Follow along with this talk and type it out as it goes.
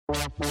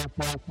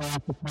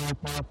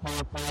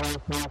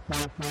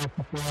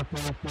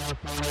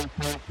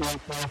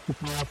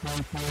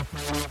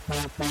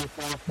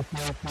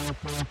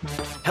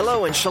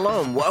Hello and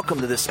shalom.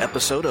 Welcome to this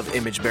episode of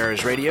Image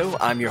Bearers Radio.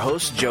 I'm your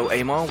host, Joe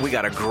Amon. We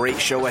got a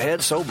great show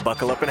ahead, so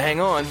buckle up and hang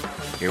on.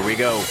 Here we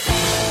go.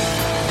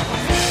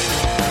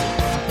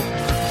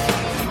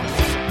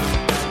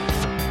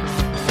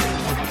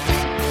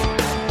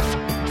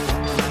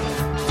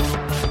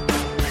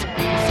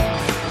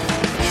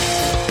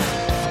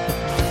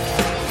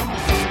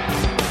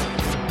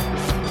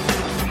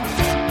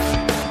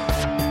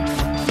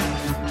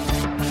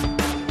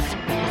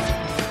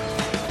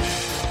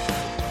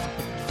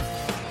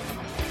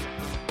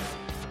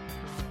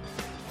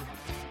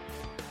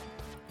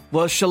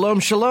 Well, shalom,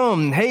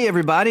 shalom. Hey,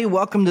 everybody.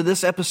 Welcome to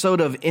this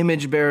episode of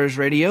Image Bearers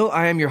Radio.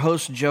 I am your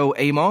host, Joe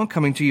Amon,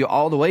 coming to you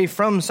all the way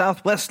from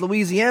Southwest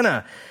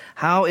Louisiana.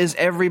 How is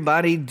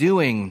everybody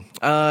doing?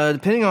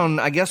 Depending on,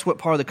 I guess, what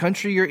part of the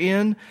country you're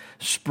in,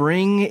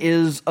 spring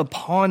is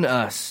upon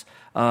us.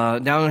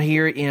 Down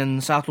here in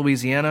South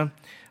Louisiana,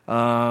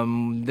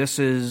 this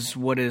is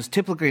what is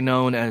typically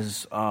known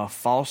as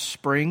false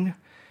spring,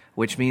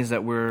 which means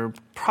that we're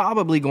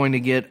probably going to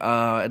get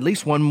at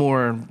least one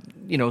more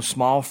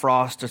small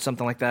frost or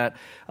something like that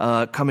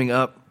coming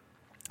up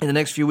in the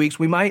next few weeks.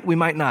 We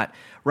might not.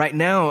 Right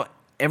now,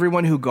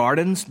 everyone who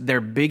gardens,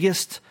 their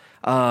biggest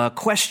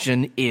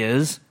question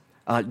is,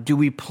 do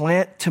we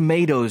plant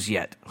tomatoes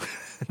yet?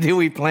 Do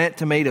we plant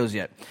tomatoes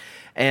yet?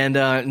 And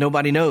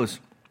nobody knows.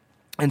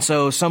 And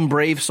so some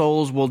brave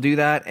souls will do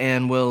that,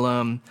 and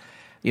will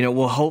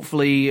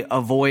hopefully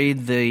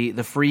avoid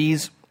the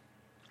freeze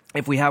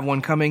if we have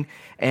one coming,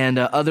 and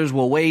others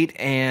will wait,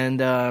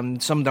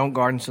 and some don't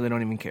garden, so they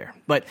don't even care.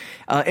 But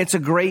it's a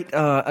great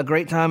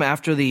time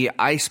after the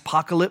ice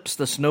apocalypse,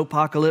 the snow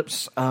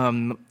apocalypse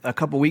a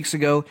couple weeks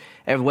ago.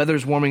 The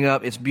weather's warming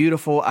up. It's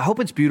beautiful. I hope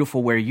it's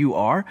beautiful where you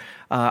are.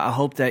 I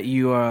hope that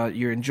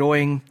you're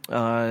enjoying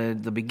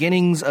the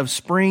beginnings of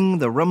spring,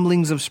 the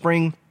rumblings of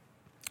spring.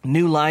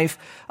 New life.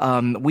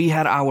 We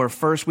have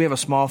a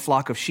small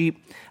flock of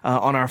sheep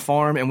on our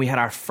farm, and we had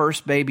our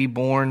first baby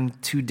born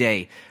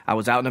today. I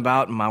was out and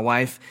about, and my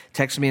wife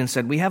texted me and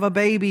said, "We have a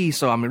baby."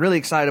 So I'm really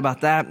excited about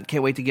that.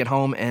 Can't wait to get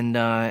home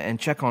and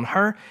check on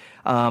her,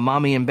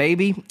 mommy and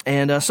baby.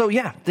 And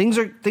things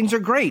are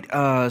great.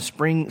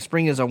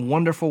 Spring is a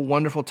wonderful,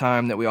 wonderful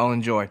time that we all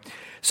enjoy.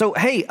 So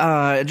hey,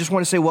 I just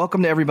want to say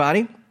welcome to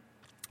everybody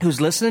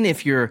who's listening.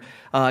 If you're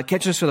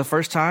catching us for the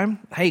first time,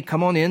 hey,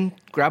 come on in,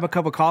 grab a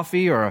cup of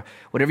coffee or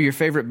whatever your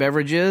favorite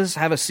beverage is,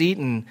 have a seat,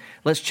 and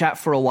let's chat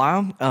for a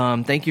while.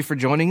 Thank you for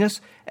joining us.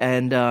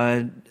 And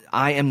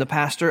I am the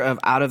pastor of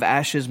Out of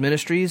Ashes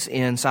Ministries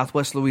in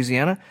Southwest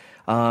Louisiana.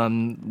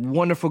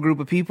 Wonderful group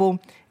of people.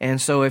 And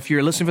so if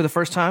you're listening for the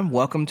first time,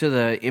 welcome to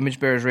the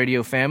Image Bearers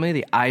Radio family,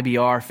 the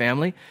IBR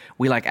family.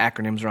 We like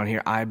acronyms around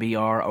here,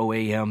 IBR,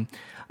 OAM.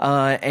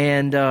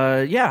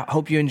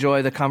 Hope you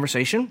enjoy the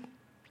conversation.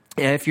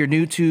 If you're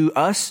new to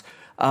us,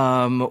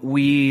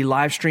 we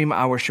live stream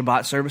our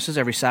Shabbat services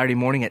every Saturday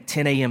morning at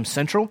 10 a.m.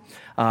 Central.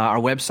 Our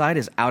website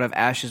is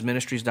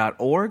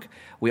outofashesministries.org.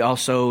 We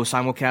also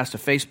simulcast to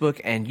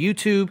Facebook and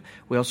YouTube.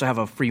 We also have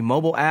a free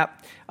mobile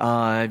app.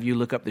 If you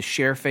look up the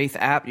Share Faith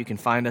app, you can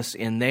find us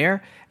in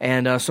there.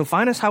 And so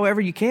find us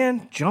however you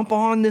can. Jump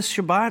on this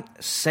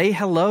Shabbat, say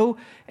hello,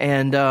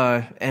 and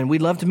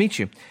we'd love to meet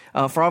you.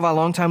 For all of our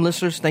longtime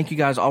listeners, thank you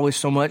guys always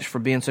so much for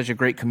being such a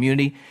great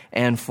community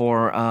and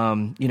for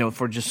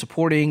just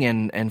supporting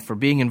and for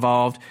being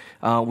involved.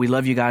 We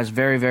love you guys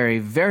very, very,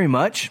 very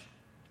much.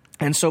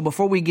 And so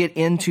before we get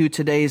into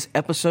today's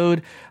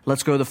episode,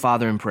 let's go to the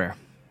Father in prayer.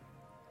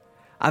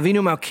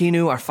 Avinu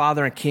Malkeinu, our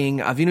Father and King,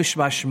 Avinu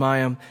Shabbat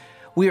Shemayim,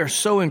 we are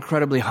so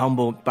incredibly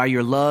humbled by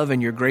your love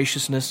and your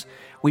graciousness.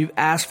 We've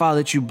asked,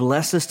 Father, that you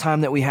bless this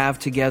time that we have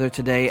together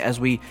today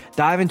as we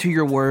dive into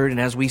your word and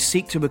as we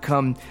seek to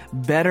become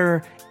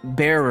better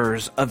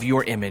bearers of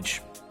your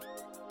image.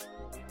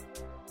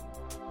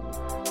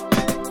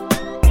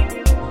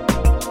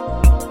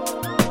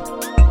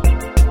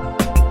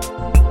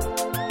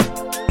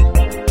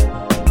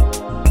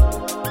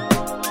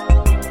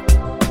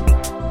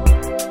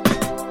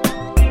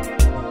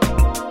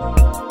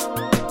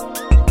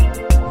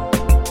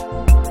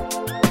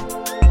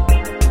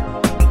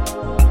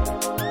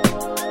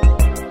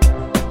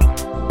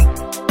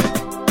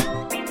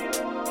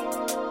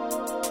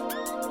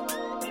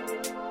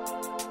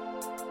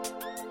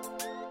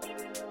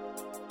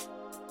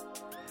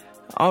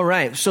 All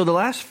right. So the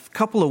last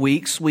couple of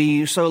weeks, let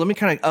me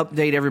kind of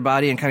update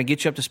everybody and kind of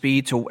get you up to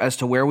speed as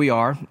to where we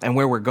are and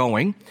where we're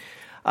going.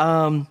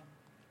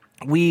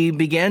 We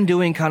began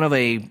doing kind of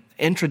a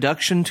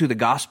introduction to the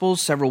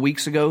Gospels several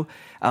weeks ago,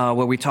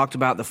 where we talked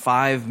about the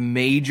 5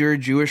 major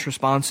Jewish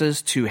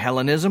responses to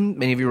Hellenism.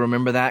 Many of you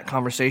remember that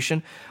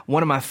conversation.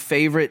 One of my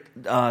favorite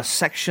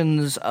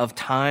sections of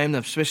time,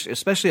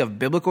 especially of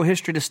biblical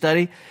history to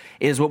study,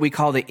 is what we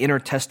call the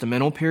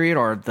intertestamental period,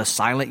 or the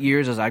silent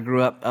years, as I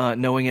grew up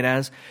knowing it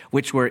as,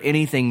 which were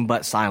anything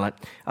but silent,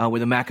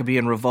 with the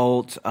Maccabean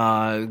revolt,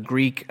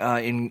 Greek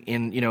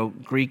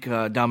Greek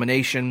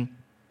domination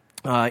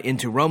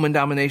into Roman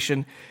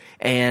domination,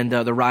 and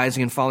the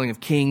rising and falling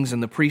of kings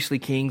and the priestly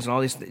kings and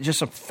all these.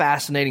 Just a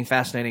fascinating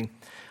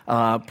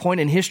point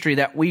in history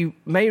that we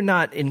may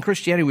not, in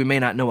Christianity, we may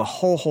not know a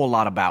whole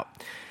lot about.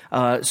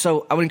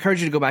 So I would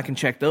encourage you to go back and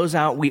check those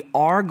out. We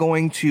are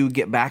going to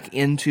get back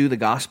into the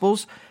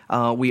Gospels.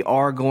 We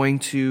are going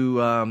to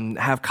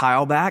have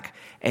Kyle back,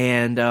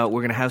 and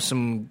we're going to have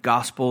some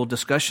gospel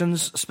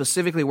discussions,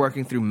 specifically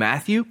working through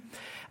Matthew.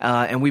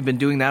 And we've been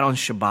doing that on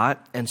Shabbat.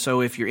 And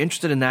so if you're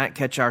interested in that,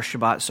 catch our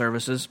Shabbat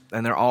services.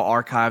 And they're all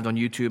archived on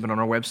YouTube and on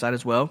our website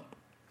as well.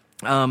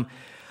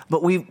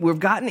 But we've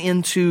gotten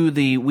into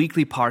the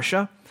weekly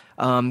Parsha.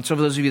 So for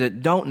those of you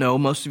that don't know,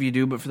 most of you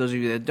do, but for those of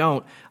you that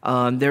don't,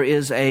 there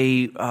is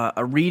a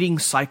reading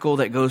cycle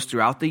that goes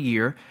throughout the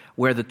year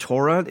where the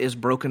Torah is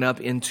broken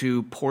up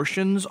into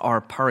portions,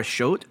 or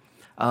parashot.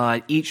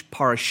 Each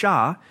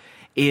parashah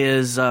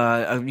is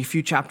a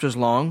few chapters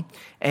long,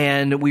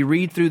 and we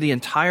read through the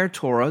entire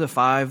Torah, the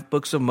 5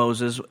 books of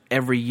Moses,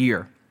 every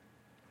year.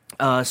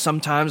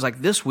 Sometimes,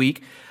 like this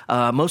week,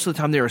 most of the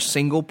time there are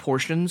single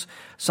portions.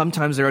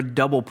 Sometimes there are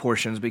double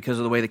portions because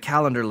of the way the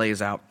calendar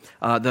lays out,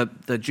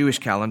 the Jewish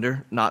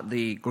calendar, not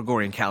the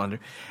Gregorian calendar.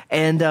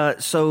 And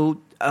there's the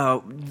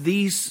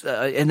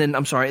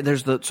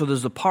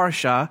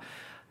parashah.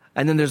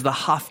 And then there's the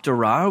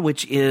Haftarah,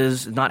 which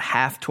is not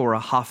half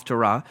Torah,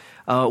 Haftarah,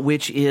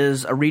 which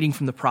is a reading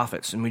from the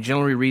prophets. And we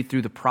generally read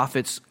through the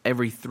prophets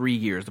every 3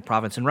 years, the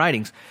prophets and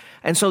writings.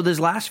 And so these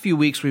last few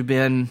weeks we've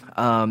been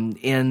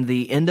in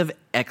the end of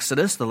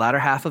Exodus, the latter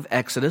half of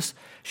Exodus,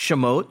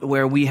 Shemot,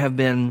 where we have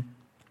been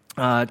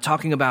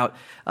talking about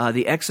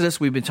the Exodus.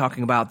 We've been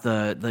talking about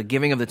the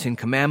giving of the 10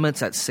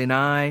 Commandments at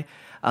Sinai.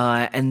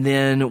 And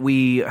then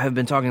we have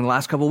been talking the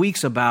last couple of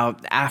weeks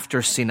about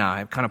after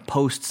Sinai, kind of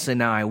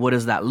post-Sinai. What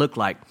does that look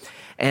like?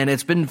 And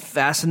it's been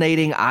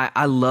fascinating.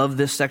 I love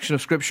this section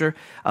of Scripture.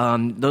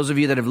 Those of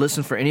you that have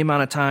listened for any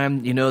amount of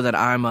time, you know that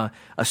I'm a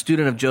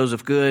student of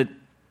Joseph Good,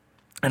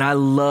 and I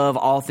love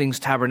all things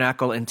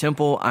tabernacle and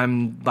temple.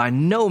 I'm by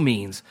no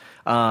means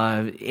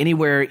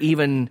anywhere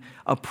even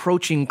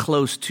approaching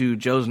close to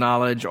Joe's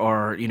knowledge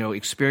or,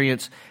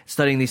 experience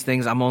studying these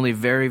things. I'm only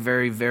very,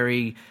 very,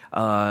 very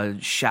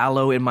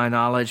shallow in my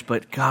knowledge.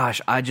 But gosh,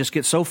 I just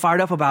get so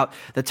fired up about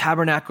the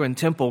tabernacle and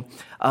temple,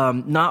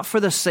 not for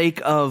the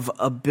sake of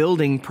a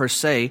building per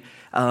se,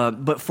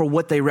 but for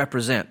what they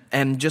represent.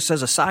 And just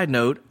as a side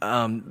note,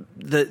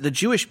 the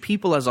Jewish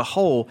people as a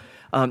whole,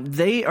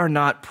 they are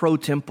not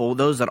pro-temple.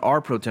 Those that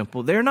are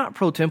pro-temple, they're not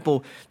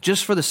pro-temple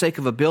just for the sake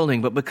of a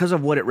building, but because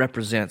of what it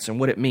represents and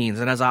what it means.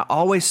 And as I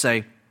always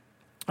say,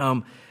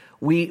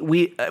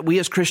 we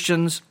as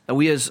Christians,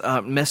 we as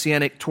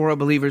Messianic Torah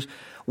believers,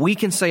 we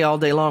can say all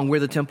day long, we're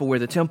the temple,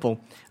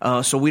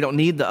 so we don't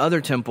need the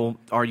other temple,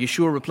 or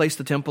Yeshua replaced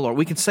the temple, or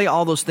we can say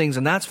all those things,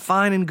 and that's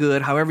fine and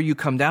good, however you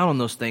come down on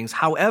those things.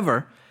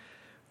 However,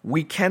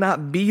 we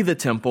cannot be the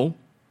temple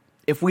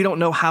if we don't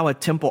know how a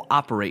temple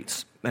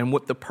operates and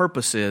what the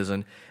purpose is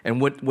and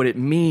what it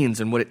means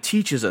and what it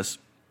teaches us.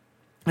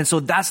 And so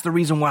that's the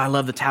reason why I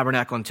love the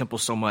tabernacle and temple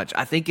so much.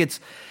 I think it's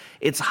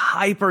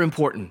hyper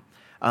important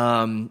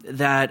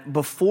that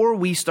before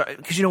we start,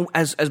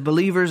 because as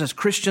believers, as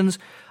Christians,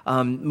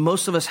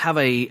 most of us have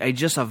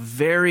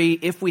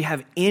if we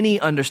have any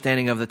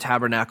understanding of the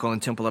tabernacle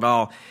and temple at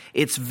all,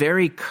 it's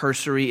very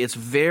cursory, it's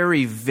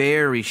very,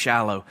 very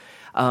shallow.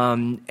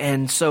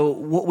 And so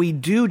what we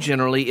do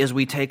generally is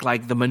we take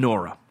like the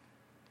menorah.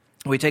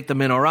 We take the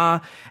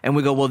menorah and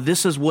we go, well,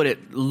 this is what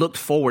it looked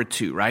forward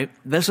to, right?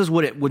 This is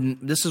what it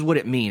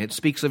means. It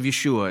speaks of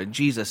Yeshua,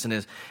 Jesus,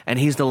 and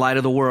he's the light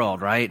of the world,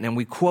 right? And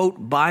we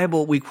quote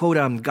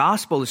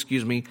gospel,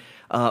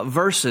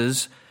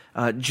 verses,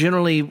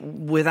 generally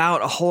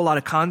without a whole lot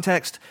of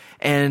context.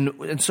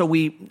 And so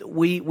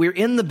we're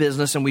in the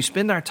business and we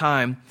spend our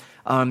time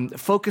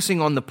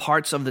focusing on the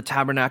parts of the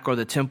tabernacle or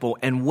the temple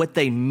and what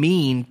they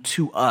mean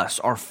to us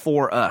or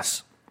for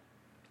us.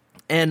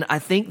 And I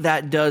think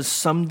that does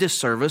some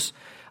disservice.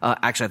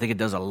 Actually, I think it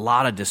does a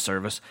lot of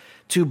disservice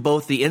to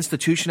both the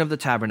institution of the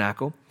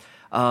tabernacle.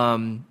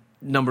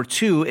 Number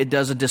 2, it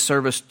does a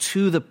disservice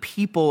to the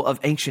people of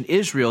ancient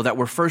Israel that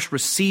were first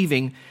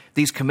receiving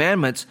these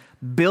commandments,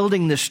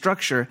 building this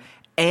structure,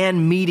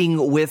 and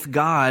meeting with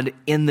God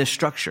in this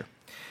structure.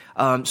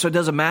 So it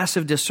does a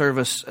massive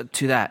disservice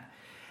to that.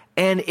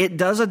 And it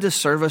does a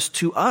disservice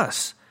to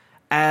us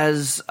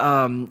as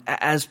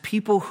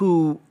people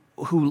who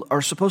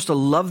are supposed to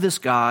love this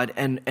God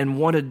and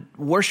want to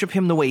worship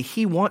him the way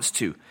he wants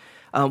to.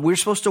 We're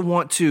supposed to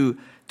want to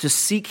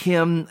seek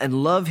him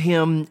and love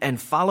him and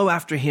follow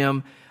after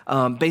him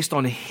based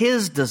on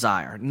his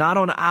desire, not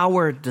on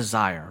our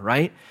desire,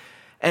 right?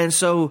 And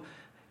so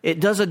it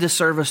does a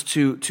disservice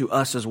to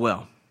us as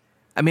well.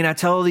 I mean, I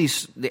tell the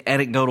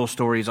anecdotal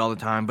stories all the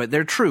time, but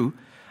they're true.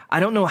 I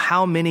don't know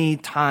how many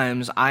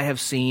times I have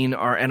seen,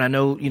 and I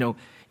know,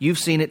 you've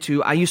seen it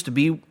too. I used to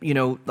be,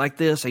 like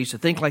this. I used to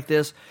think like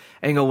this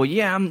and go, well,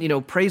 yeah,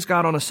 I'm, praise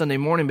God on a Sunday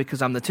morning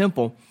because I'm the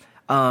temple.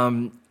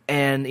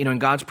 And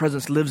God's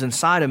presence lives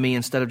inside of me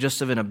instead of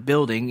just in a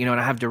building, and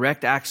I have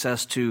direct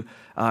access to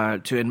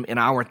in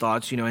our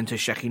thoughts, into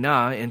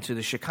Shekinah, into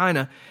the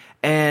Shekinah,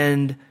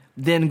 and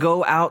then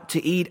go out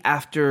to eat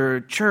after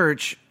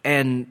church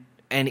and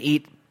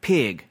eat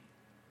pig,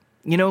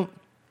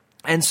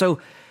 and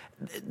so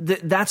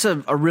that's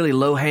a really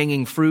low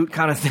hanging fruit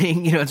kind of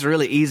thing. It's a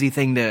really easy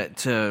thing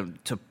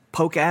to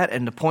poke at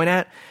and to point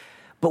at.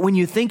 But when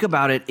you think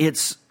about it,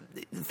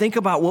 think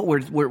about what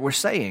we're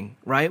saying,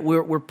 right?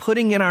 We're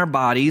putting in our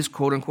bodies,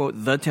 quote unquote,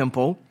 the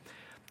temple,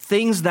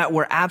 things that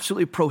were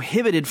absolutely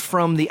prohibited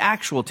from the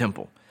actual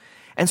temple.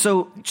 And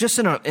so just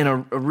in a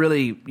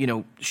really,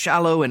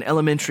 shallow and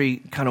elementary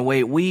kind of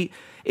way,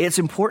 it's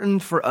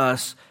important for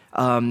us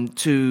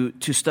to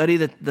study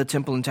the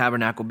temple and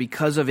tabernacle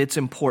because of its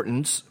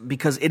importance,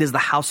 because it is the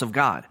house of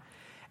God.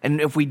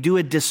 And if we do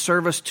a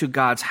disservice to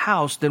God's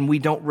house, then we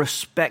don't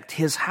respect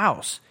his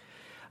house.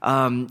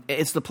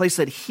 It's the place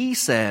that he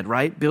said,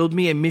 right? Build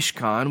me a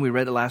mishkan. We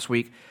read it last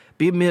week.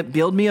 Build me a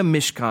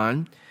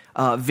mishkan,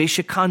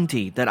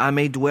 veshikanti, that I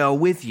may dwell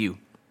with you.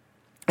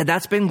 And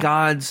that's been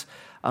God's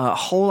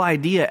whole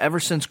idea ever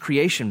since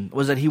creation,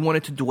 was that he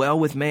wanted to dwell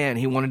with man.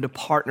 He wanted to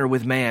partner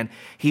with man.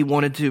 He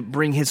wanted to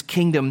bring his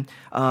kingdom.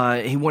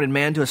 He wanted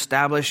man to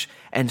establish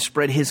and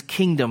spread his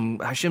kingdom,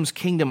 Hashem's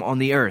kingdom on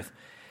the earth.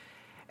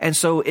 And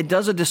so it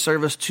does a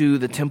disservice to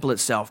the temple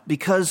itself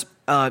because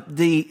as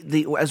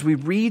we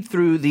read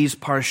through these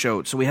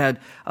parashot, so we had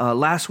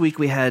last week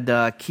we had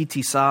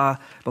Kitisa,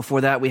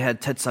 before that we had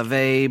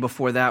Tetzaveh,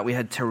 before that we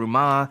had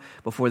Terumah,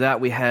 before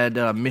that we had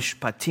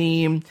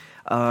Mishpatim,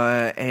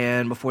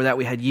 and before that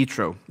we had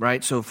Yitro,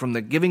 right? So from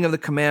the giving of the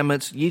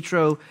commandments,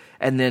 Yitro,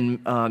 and then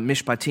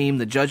Mishpatim,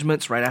 the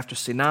judgments right after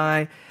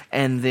Sinai.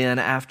 And then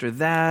after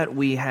that,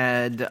 we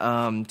had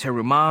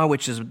Terumah,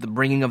 which is the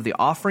bringing of the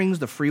offerings,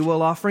 the free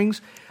will offerings,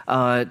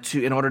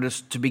 in order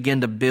to begin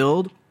to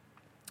build.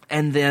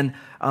 And then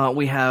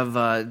we have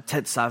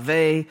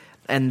Tetzaveh,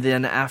 and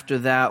then after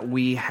that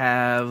we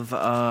have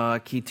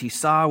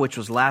Kitisa, which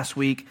was last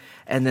week,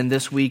 and then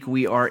this week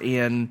we are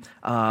in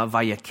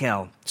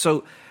Vayakel.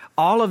 So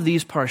all of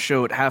these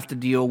parashot have to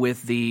deal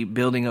with the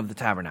building of the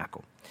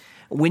tabernacle.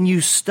 When you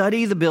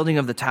study the building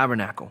of the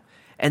tabernacle,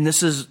 and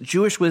this is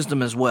Jewish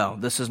wisdom as well.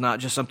 This is not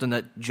just something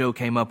that Joe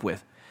came up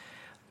with.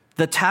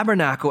 The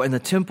tabernacle and the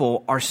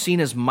temple are seen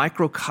as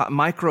microcosms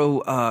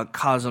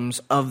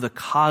of the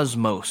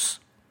cosmos,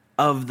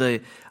 of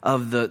the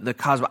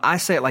cosmos. I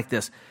say it like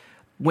this: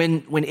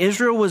 when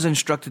Israel was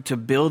instructed to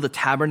build the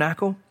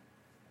tabernacle,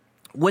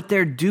 what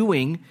they're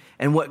doing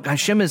and what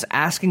Hashem is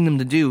asking them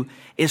to do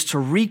is to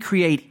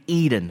recreate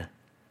Eden.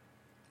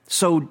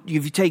 So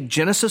if you take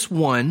Genesis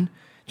 1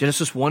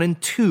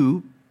 and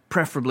 2.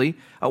 Preferably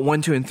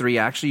 1, 2, and 3.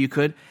 Actually, you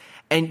could,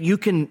 and you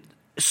can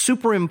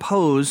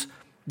superimpose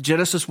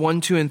Genesis 1,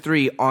 2, and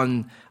 3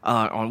 on.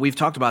 We've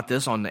talked about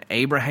this on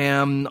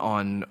Abraham,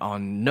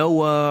 on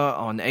Noah,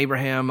 on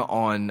Abraham,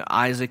 on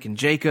Isaac and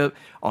Jacob,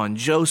 on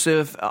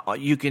Joseph.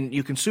 You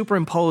can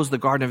superimpose the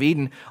Garden of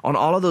Eden on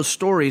all of those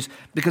stories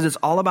because it's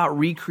all about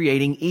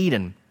recreating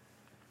Eden.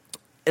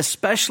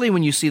 Especially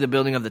when you see the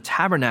building of the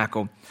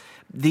tabernacle,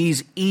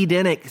 these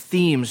Edenic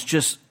themes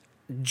just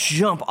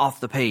jump off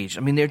the page.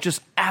 I mean, they're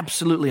just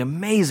absolutely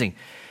amazing.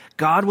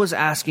 God was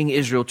asking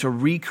Israel to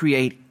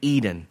recreate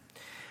Eden.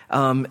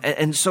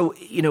 And so,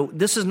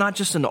 this is not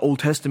just an Old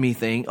Testament-y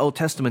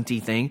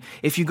thing.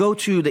 If you go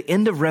to the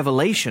end of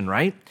Revelation,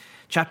 right?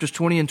 Chapters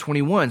 20 and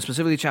 21,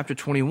 specifically chapter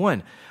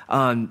 21,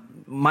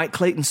 Mike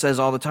Clayton says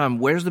all the time,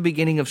 where's the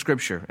beginning of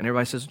Scripture? And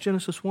everybody says,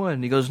 Genesis 1.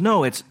 And he goes,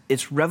 no, it's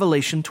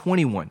Revelation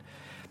 21.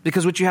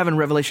 Because what you have in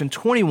Revelation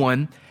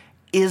 21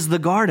 is the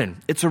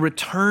garden. It's a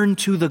return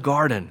to the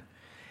garden.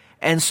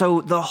 And so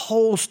the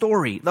whole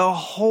story, the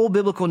whole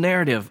biblical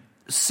narrative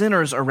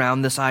centers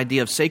around this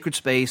idea of sacred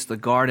space, the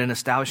garden,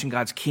 establishing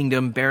God's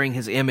kingdom, bearing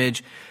his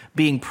image,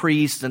 being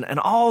priests, and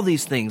all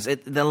these things.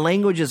 The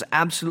language is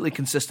absolutely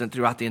consistent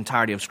throughout the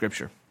entirety of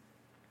Scripture.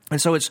 And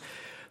so it's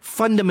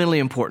fundamentally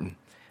important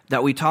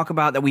that we talk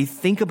about, that we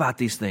think about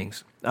these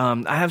things.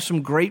 I have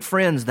some great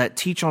friends that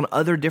teach on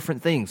other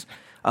different things.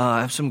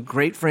 I have some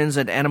great friends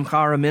at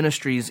Anamkara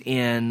Ministries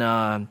in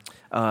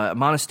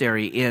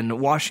Monastery in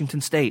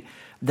Washington State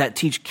that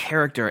teach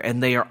character,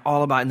 and they are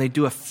all about, and they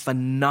do a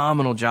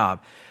phenomenal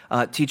job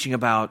teaching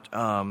about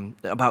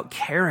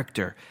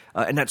character,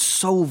 and that's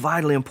so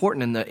vitally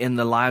important in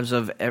the lives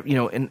of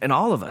in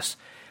all of us.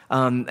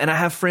 And I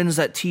have friends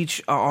that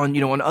teach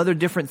on other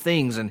different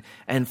things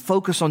and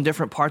focus on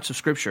different parts of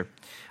Scripture.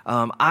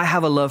 I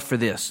have a love for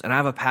this, and I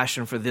have a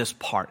passion for this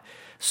part.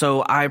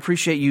 So I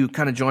appreciate you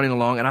kind of joining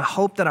along, and I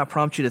hope that I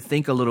prompt you to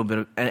think a little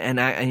bit and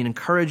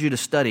encourage you to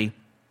study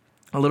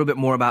a little bit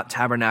more about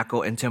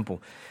tabernacle and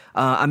temple.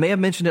 I may have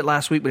mentioned it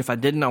last week, but if I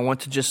didn't, I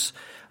want to just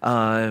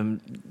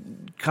kind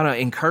of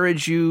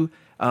encourage you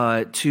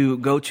to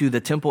go to the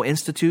Temple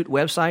Institute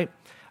website.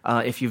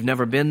 If you've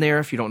never been there,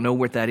 if you don't know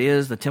what that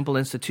is, the Temple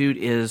Institute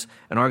is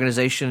an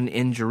organization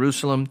in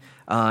Jerusalem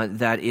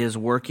that is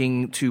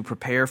working to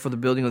prepare for the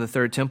building of the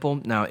third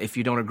temple. Now, if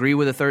you don't agree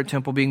with the third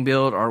temple being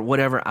built or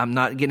whatever, I'm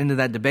not getting into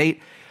that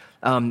debate.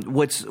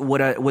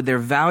 What they're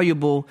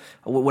valuable,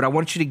 what I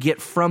want you to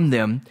get from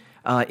them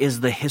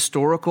is the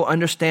historical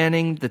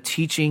understanding, the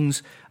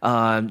teachings,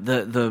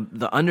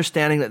 the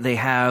understanding that they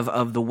have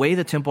of the way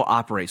the temple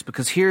operates.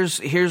 Because here's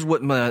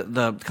what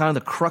the kind of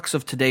the crux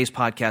of today's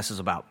podcast is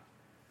about.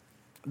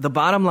 The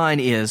bottom line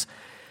is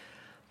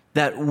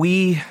that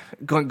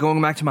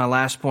going back to my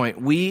last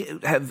point, we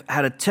have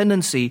had a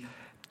tendency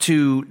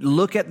to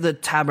look at the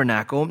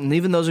tabernacle, and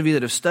even those of you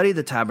that have studied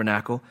the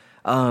tabernacle,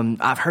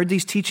 I've heard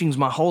these teachings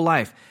my whole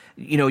life.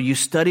 You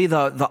study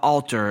the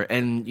altar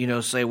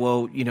and, say,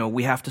 well,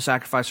 we have to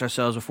sacrifice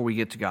ourselves before we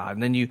get to God.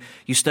 And then you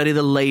study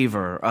the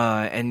laver,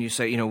 and you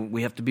say,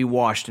 we have to be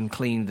washed and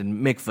cleaned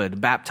and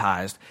mikvahed,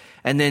 baptized.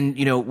 And then,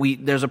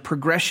 there's a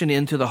progression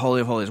into the Holy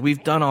of Holies.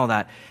 We've done all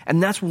that.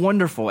 And that's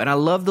wonderful. And I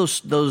love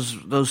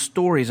those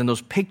stories and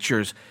those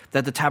pictures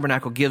that the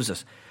tabernacle gives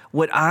us.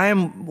 What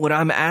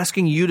I'm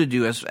asking you to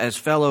do as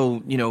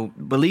fellow,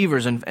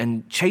 believers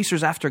and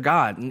chasers after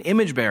God and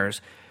image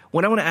bearers,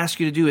 what I want to ask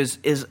you to do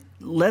is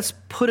let's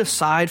put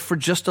aside for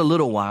just a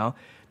little while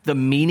the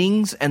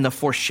meanings and the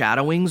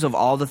foreshadowings of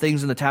all the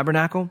things in the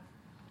tabernacle,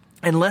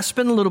 and let's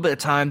spend a little bit of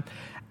time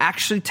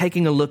actually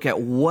taking a look at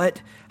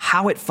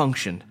how it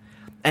functioned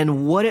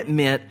and what it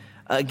meant,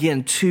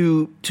 again,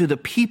 to the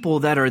people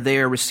that are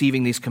there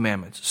receiving these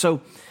commandments.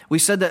 So we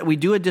said that we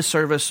do a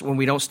disservice when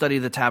we don't study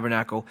the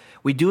tabernacle.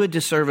 We do a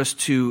disservice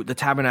to the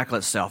tabernacle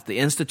itself, the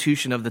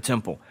institution of the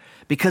temple,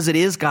 because it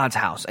is God's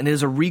house and it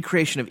is a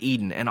recreation of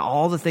Eden and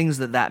all the things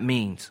that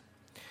means.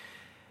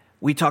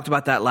 We talked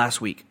about that last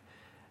week.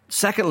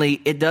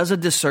 Secondly, it does a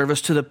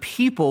disservice to the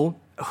people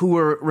who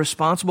are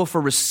responsible for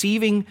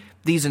receiving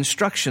these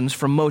instructions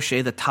from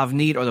Moshe, the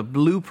Tavnit or the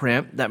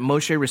blueprint that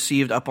Moshe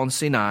received up on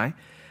Sinai,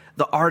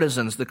 the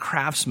artisans, the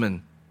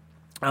craftsmen,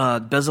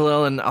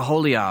 Bezalel and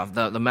Aholiab,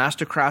 the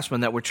master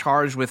craftsmen that were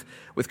charged with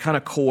kind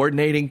of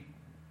coordinating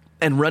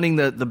and running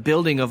the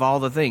building of all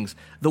the things,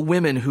 the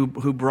women who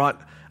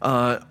brought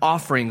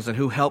offerings and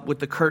who helped with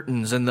the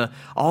curtains and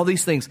all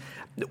these things.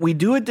 We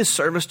do a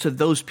disservice to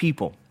those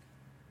people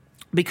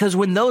because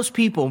when those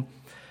people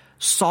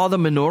saw the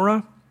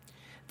menorah,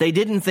 they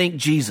didn't think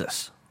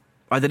Jesus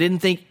or they didn't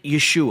think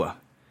Yeshua.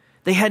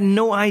 They had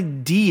no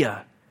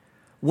idea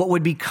what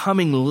would be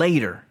coming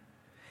later.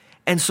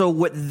 And so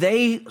what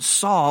they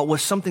saw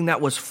was something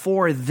that was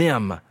for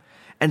them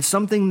and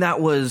something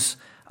that was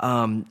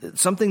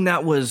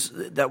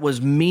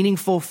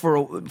meaningful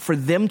for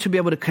them to be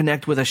able to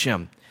connect with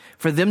Hashem,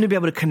 for them to be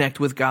able to connect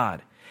with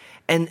God.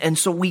 And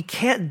so we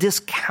can't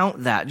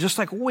discount that. Just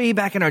like way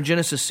back in our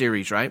Genesis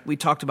series, right? We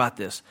talked about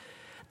this,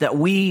 that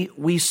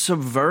we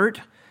subvert,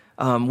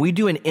 we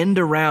do an end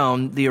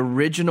around the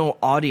original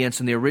audience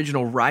and the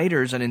original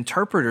writers and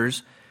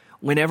interpreters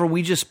whenever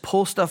we just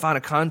pull stuff out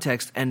of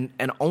context and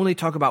only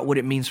talk about what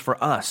it means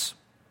for us.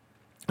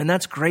 And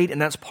that's great, and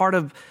that's part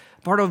of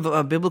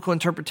biblical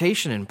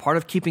interpretation and part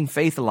of keeping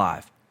faith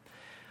alive.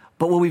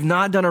 But what we've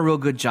not done a real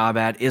good job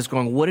at is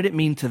going, what did it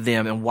mean to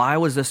them and why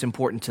was this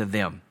important to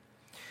them?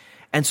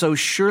 And so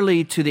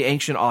surely to the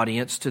ancient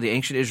audience, to the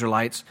ancient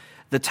Israelites,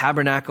 the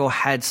tabernacle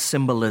had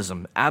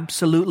symbolism.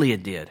 Absolutely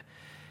it did.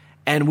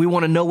 And we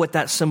want to know what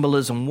that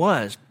symbolism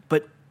was.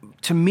 But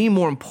to me,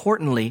 more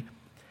importantly,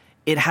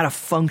 it had a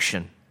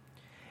function.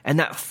 And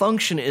that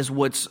function is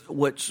what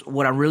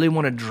I really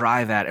want to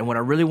drive at and what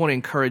I really want to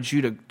encourage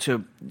you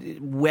to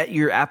whet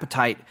your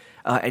appetite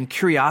and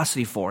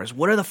curiosity for is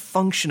what are the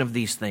function of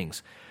these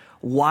things?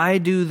 Why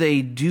do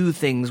they do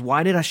things?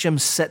 Why did Hashem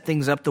set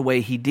things up the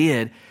way he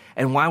did?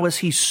 And why was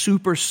he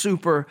super,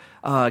 super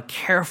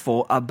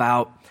careful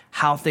about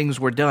how things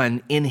were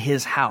done in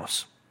his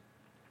house?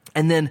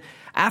 And then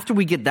after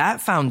we get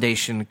that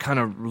foundation kind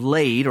of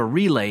laid or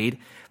relayed,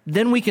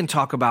 then we can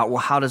talk about, well,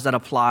 how does that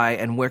apply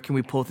and where can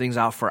we pull things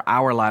out for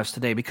our lives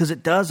today? Because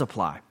it does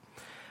apply.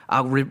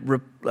 I'll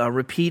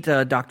repeat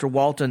Dr.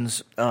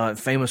 Walton's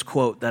famous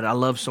quote that I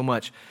love so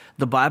much.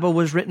 The Bible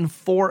was written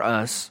for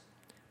us,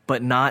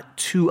 but not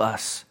to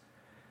us.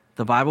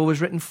 The Bible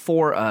was written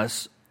for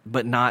us,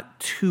 but not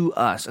to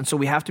us. And so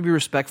we have to be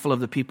respectful of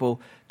the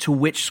people to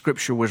which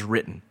Scripture was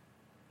written.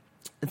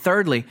 And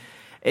thirdly,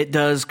 it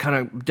does kind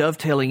of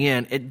dovetailing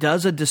in, it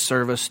does a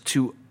disservice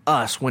to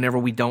us whenever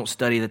we don't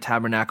study the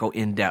tabernacle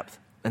in depth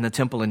and the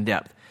temple in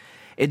depth.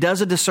 It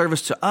does a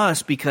disservice to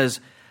us because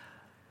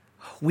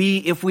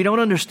if we don't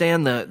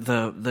understand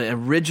the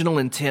original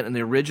intent and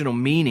the original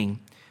meaning,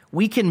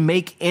 we can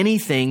make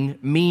anything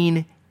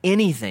mean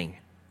anything,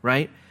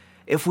 right?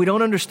 If we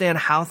don't understand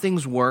how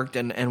things worked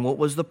and what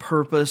was the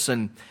purpose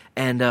and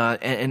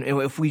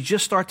if we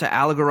just start to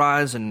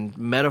allegorize and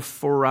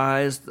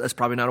metaphorize, that's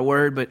probably not a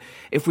word, but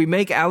if we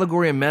make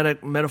allegory and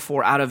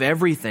metaphor out of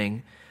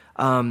everything,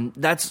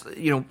 that's,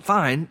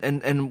 fine.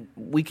 And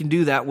we can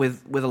do that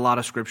with a lot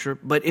of scripture.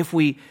 But if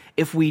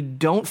we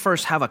don't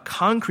first have a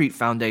concrete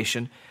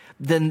foundation,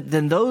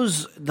 then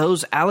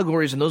those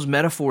allegories and those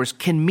metaphors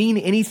can mean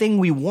anything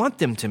we want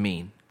them to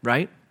mean,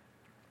 right?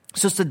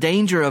 So it's the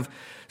danger of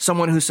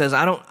someone who says,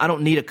 I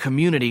don't need a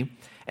community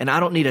and I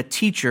don't need a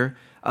teacher.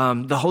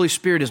 The Holy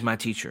Spirit is my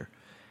teacher.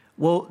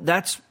 Well,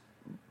 that's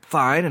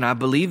fine, and I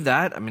believe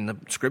that. I mean, the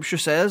scripture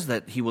says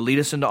that he will lead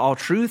us into all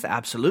truth,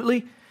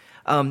 absolutely.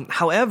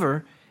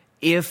 However,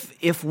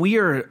 if we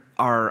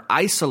are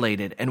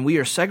isolated and we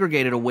are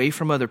segregated away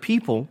from other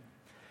people,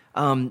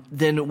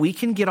 then we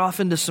can get off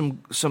into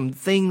some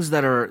things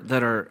that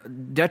are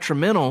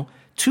detrimental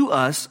to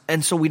us,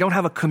 and so we don't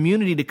have a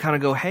community to kind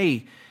of go,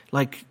 hey,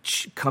 like,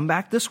 come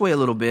back this way a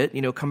little bit,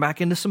 come back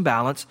into some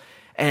balance,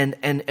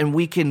 and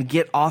we can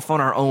get off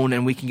on our own,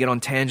 and we can get on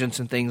tangents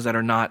and things that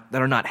are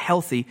not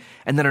healthy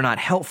and that are not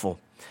helpful.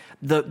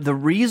 The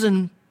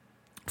reason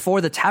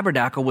for the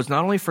tabernacle was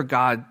not only for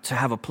God to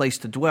have a place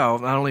to dwell,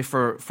 not only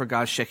for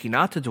God's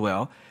Shekinah to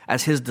dwell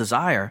as his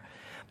desire,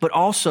 but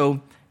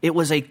also it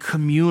was a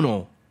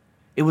community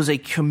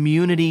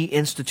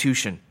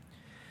institution.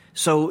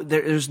 So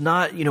there's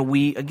not,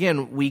 we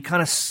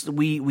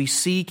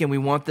seek and we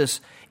want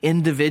this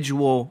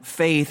individual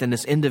faith and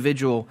this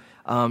individual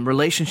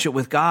relationship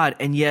with God,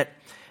 and yet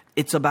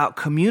it's about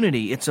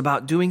community. It's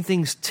about doing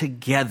things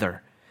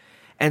together.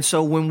 And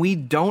so when we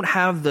don't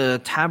have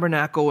the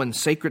tabernacle and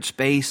sacred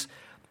space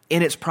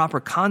in its proper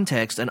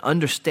context and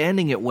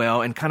understanding it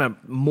well and kind of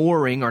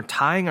mooring or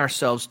tying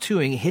ourselves to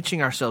it,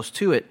 hitching ourselves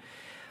to it,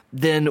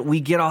 then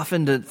we get off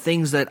into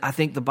things that I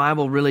think the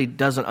Bible really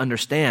doesn't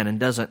understand and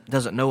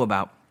doesn't know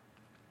about.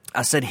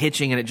 I said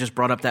hitching, and it just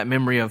brought up that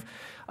memory of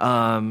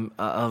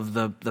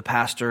the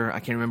pastor, I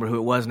can't remember who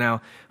it was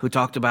now, who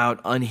talked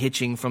about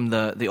unhitching from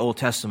the Old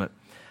Testament.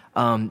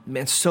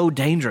 It's so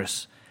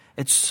dangerous.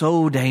 It's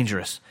so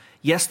dangerous.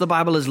 Yes, the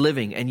Bible is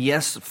living, and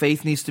yes,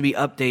 faith needs to be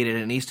updated,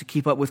 and it needs to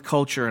keep up with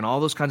culture and all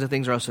those kinds of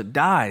things, or else it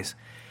dies.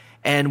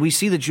 And we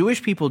see the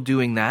Jewish people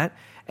doing that,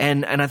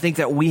 and I think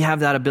that we have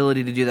that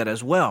ability to do that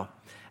as well.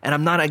 And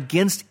I'm not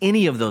against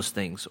any of those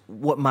things.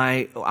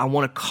 I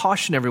want to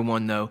caution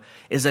everyone, though,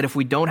 is that if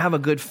we don't have a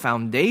good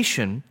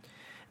foundation,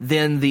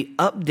 then the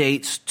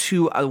updates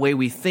to the way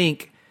we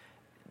think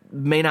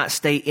may not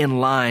stay in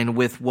line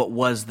with what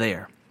was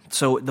there.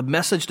 So the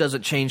message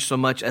doesn't change so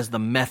much as the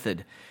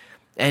method.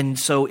 And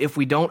so if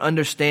we don't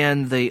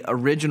understand the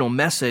original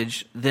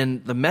message,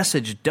 then the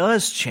message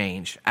does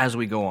change as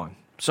we go on.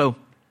 So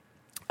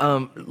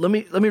let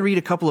me read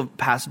a couple of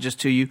passages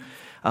to you.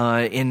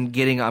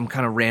 I'm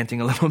kind of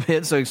ranting a little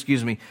bit, so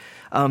excuse me.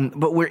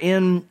 But we're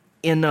in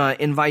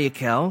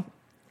Vayekel,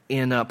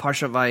 in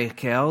Parshat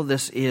Vayekel.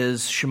 This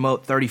is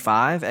Shemot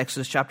 35,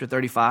 Exodus chapter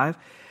 35,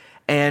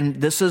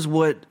 and this is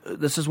what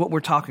we're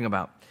talking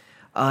about.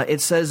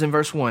 It says in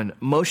verse 1,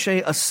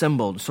 Moshe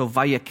assembled. So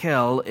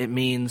Vayekel, it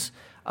means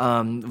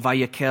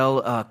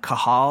Vayekel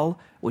Kahal,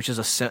 which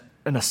is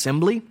an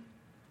assembly,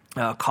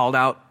 called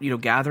out,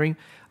 gathering,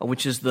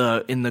 which is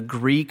in the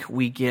Greek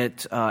we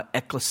get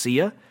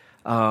ecclesia,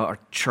 or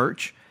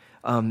church.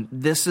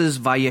 This is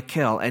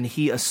Vayekel, and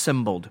he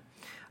assembled.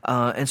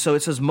 And so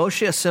it says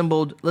Moshe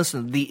assembled,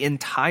 listen, the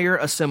entire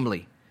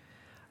assembly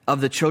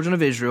of the children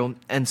of Israel,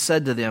 and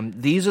said to them,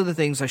 these are the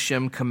things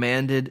Hashem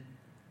commanded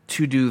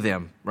to do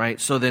them,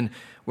 right? So then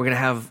we're going to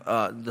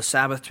have the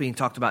Sabbath being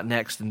talked about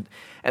next.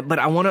 But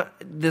I want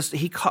to,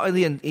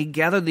 he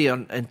gathered the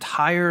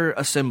entire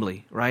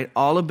assembly, right?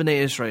 All of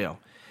Bnei Israel,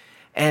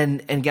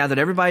 and gathered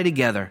everybody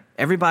together.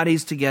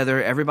 Everybody's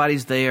together.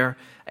 Everybody's there.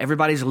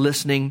 Everybody's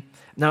listening.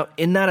 Now,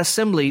 in that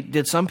assembly,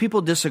 did some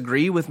people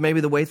disagree with maybe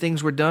the way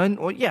things were done?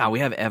 Well, yeah, we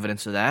have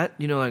evidence of that.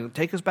 Like,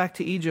 take us back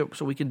to Egypt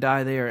so we can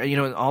die there.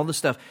 And all this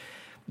stuff.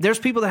 There's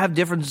people that have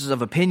differences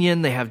of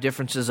opinion. They have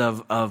differences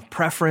of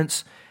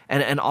preference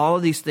and all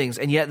of these things.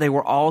 And yet they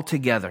were all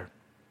together.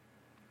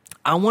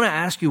 I want to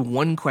ask you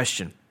one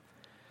question.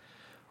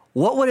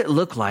 What would it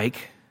look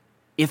like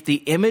if the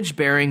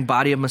image-bearing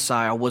body of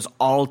Messiah was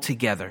all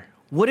together?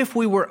 What if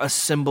we were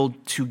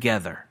assembled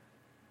together?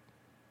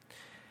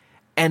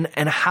 And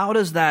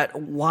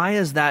why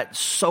is that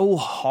so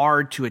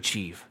hard to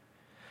achieve?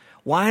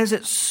 Why is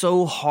it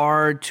so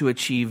hard to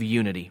achieve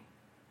unity?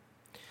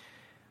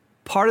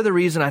 Part of the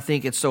reason I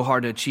think it's so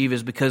hard to achieve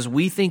is because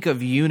we think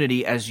of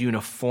unity as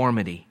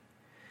uniformity.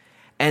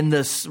 And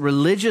the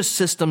religious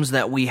systems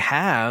that we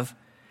have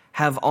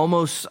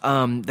almost,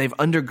 they've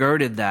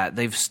undergirded that.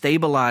 They've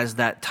stabilized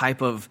that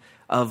type of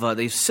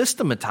they've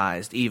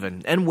systematized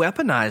even and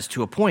weaponized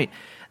to a point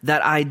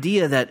that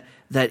idea that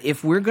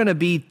if we're going to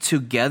be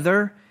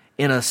together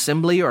in an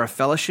assembly or a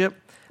fellowship,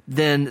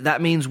 then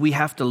that means we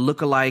have to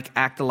look alike,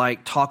 act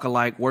alike, talk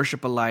alike,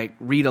 worship alike,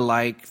 read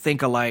alike,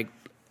 think alike,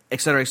 et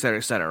cetera, et cetera,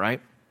 et cetera,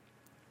 right?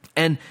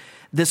 And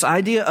this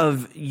idea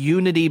of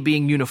unity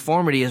being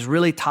uniformity is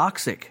really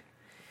toxic.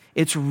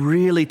 It's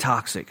really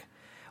toxic.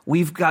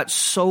 We've got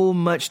so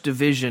much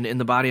division in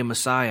the body of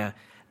Messiah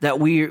that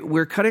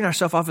we're cutting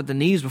ourselves off at the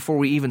knees before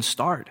we even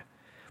start.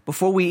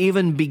 before we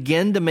even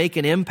begin to make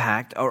an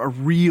impact, or a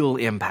real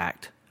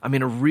impact, I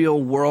mean a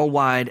real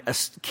worldwide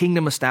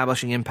kingdom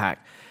establishing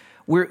impact,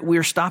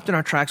 we're stopped in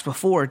our tracks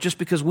before just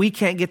because we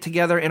can't get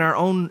together in our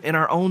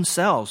own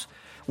selves.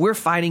 We're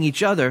fighting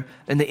each other,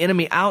 and the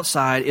enemy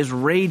outside is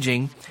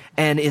raging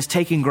and is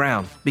taking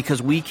ground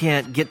because we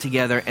can't get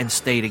together and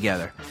stay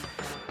together.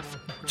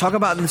 Talk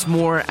about this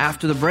more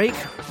after the break.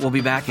 We'll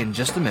be back in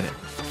just a minute.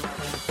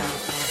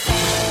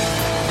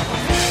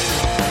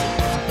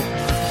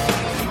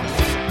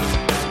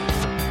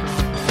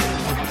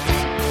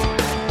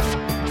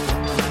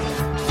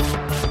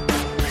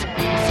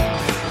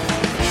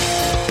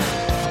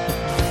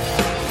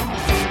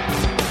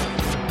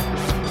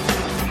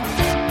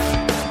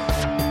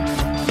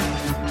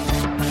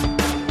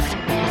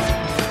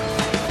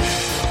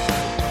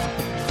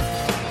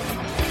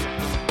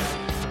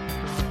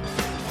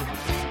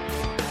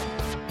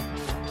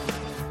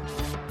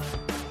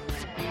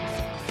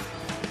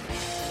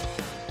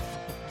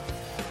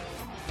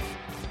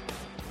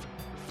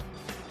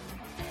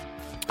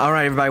 All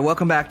right, everybody,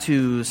 welcome back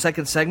to the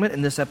second segment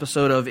in this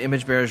episode of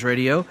Image Bearers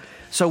Radio.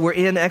 So we're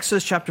in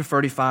Exodus chapter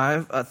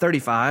 35,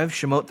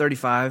 Shemot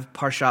 35,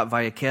 Parshat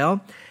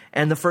Vayekel,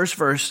 and the first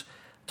verse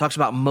talks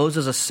about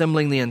Moses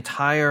assembling the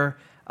entire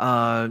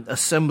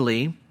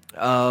assembly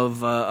of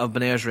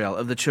Bnei Israel,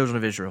 of the children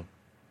of Israel.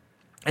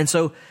 And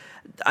so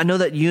I know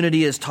that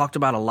unity is talked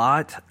about a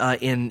lot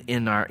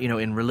in our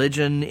in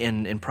religion,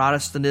 in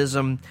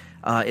Protestantism.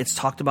 It's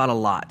talked about a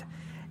lot.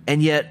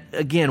 And yet,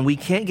 again, we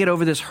can't get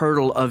over this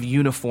hurdle of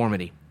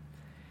uniformity.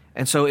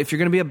 And so if you're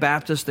going to be a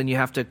Baptist, then you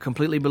have to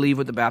completely believe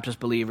what the Baptists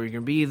believe, or you're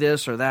going to be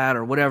this or that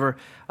or whatever,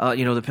 the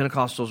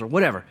Pentecostals or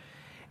whatever.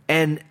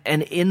 And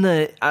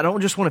I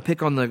don't just want to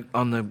pick on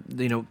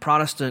the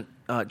Protestant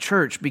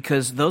church,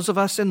 because those of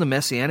us in the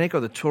Messianic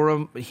or the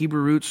Torah,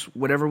 Hebrew roots,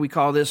 whatever we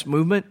call this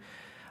movement,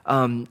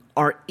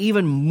 are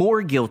even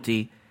more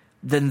guilty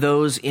than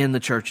those in the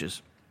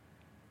churches.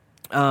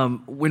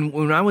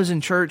 When I was in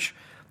church,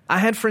 I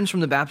had friends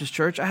from the Baptist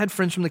church. I had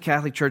friends from the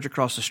Catholic church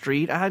across the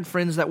street. I had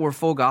friends that were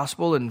full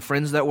gospel and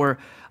friends that were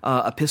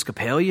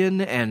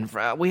Episcopalian, and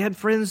we had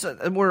friends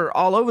that were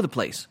all over the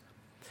place.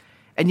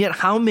 And yet,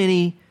 how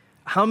many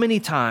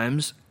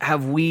times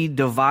have we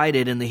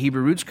divided in the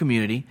Hebrew roots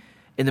community,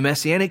 in the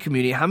Messianic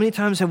community? How many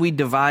times have we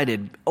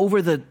divided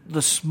over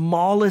the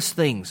smallest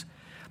things,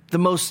 the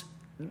most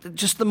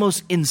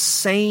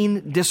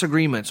insane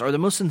disagreements, or the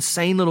most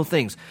insane little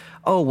things?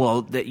 Oh,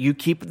 well, that you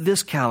keep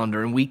this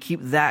calendar and we keep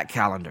that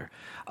calendar.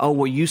 Oh,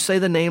 well, you say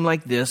the name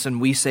like this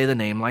and we say the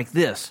name like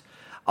this.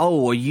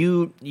 Oh, well,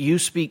 you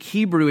speak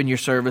Hebrew in your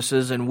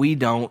services and we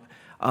don't.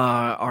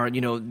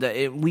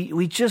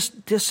 We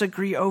just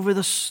disagree over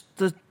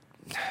the.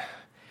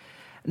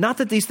 Not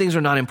that these things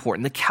are not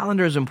important. The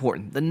calendar is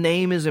important. The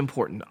name is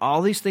important.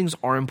 All these things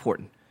are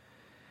important.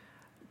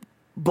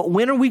 But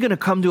when are we going to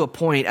come to a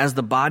point as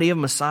the body of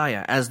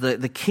Messiah, as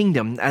the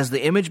kingdom, as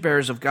the image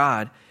bearers of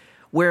God,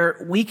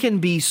 where we can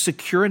be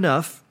secure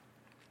enough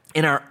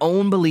in our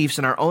own beliefs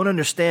and our own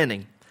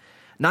understanding,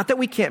 not that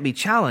we can't be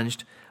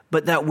challenged,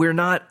 but that we're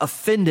not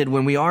offended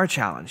when we are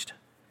challenged?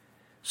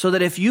 So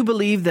that if you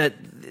believe that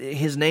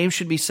his name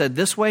should be said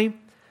this way,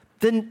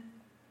 then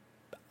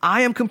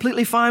I am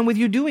completely fine with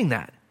you doing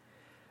that.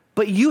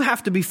 But you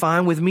have to be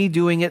fine with me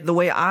doing it the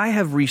way I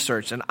have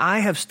researched and I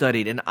have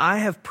studied and I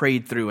have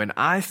prayed through and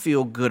I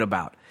feel good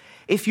about.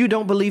 If you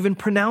don't believe in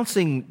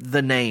pronouncing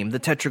the name, the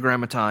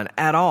Tetragrammaton,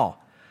 at all,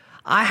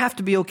 I have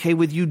to be okay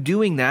with you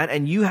doing that,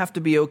 and you have to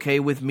be okay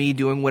with me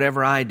doing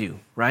whatever I do,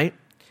 right?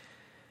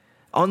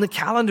 On the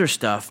calendar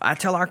stuff, I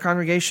tell our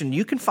congregation,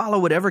 you can follow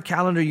whatever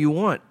calendar you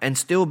want and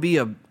still be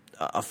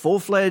a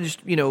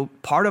full-fledged,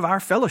 part of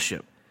our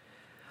fellowship.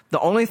 The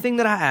only thing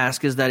that I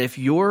ask is that if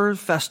your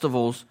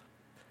festivals,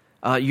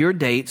 your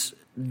dates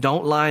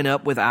don't line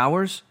up with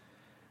ours,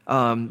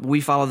 we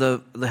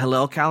follow the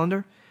Hillel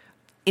calendar,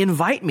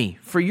 invite me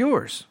for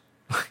yours.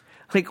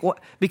 Like what?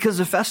 Because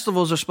the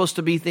festivals are supposed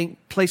to be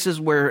places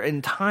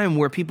in time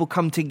where people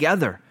come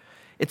together.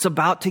 It's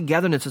about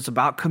togetherness. It's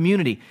about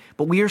community.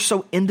 But we are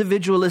so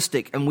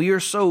individualistic, and we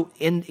are so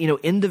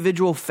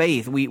individual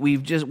faith.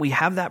 We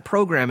have that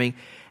programming,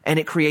 and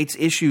it creates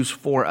issues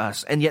for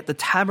us. And yet the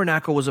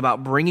tabernacle was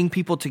about bringing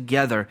people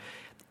together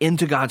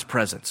into God's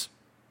presence.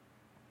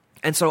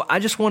 And so I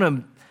just want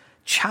to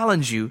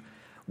challenge you.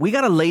 We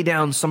got to lay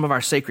down some of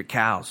our sacred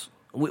cows.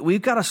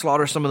 We've got to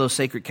slaughter some of those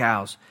sacred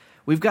cows.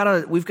 We've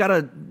got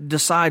to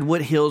decide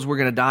what hills we're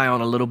going to die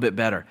on a little bit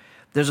better.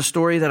 There's a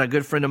story that a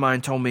good friend of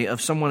mine told me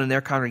of someone in their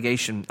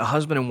congregation, a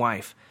husband and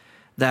wife,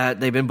 that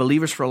they've been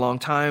believers for a long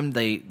time.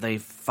 They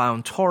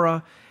found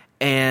Torah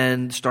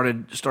and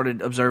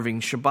started observing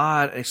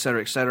Shabbat, et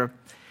cetera, et cetera.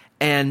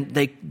 And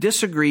they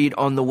disagreed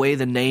on the way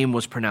the name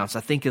was pronounced,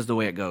 I think is the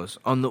way it goes,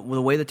 on the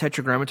way the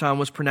Tetragrammaton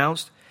was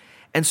pronounced.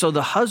 And so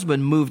the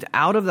husband moved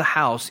out of the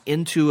house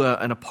into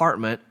an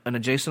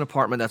adjacent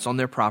apartment that's on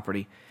their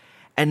property.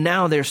 And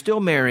now they're still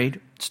married,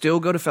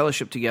 still go to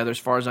fellowship together as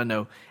far as I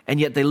know, and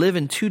yet they live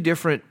in two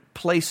different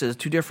places,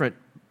 two different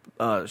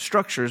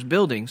structures,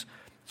 buildings,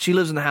 She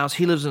lives in the house.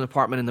 He lives in an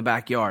apartment in the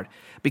backyard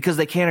because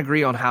they can't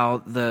agree on how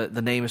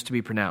the name is to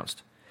be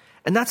pronounced.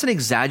 And that's an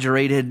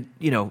exaggerated,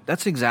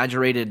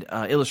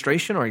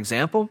 illustration or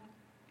example.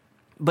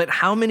 But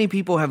how many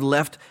people have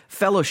left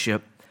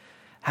fellowship,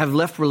 have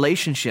left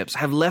relationships,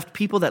 have left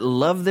people that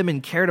loved them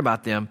and cared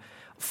about them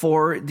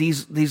for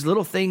these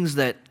little things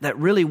that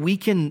really we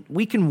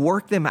can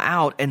work them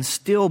out and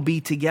still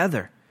be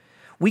together.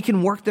 We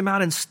can work them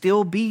out and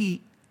still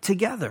be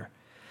together.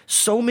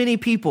 So many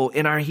people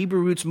in our Hebrew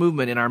Roots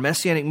movement, in our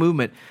Messianic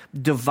movement,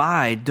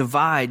 divide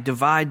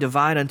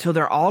until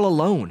they're all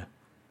alone.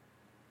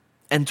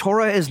 And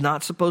Torah is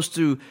not supposed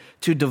to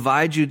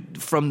divide you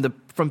from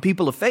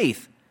people of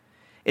faith.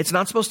 It's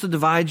not supposed to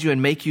divide you and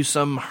make you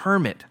some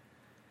hermit.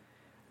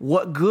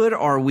 What good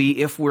are we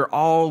if we're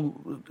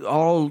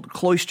all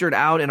cloistered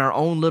out in our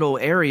own little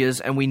areas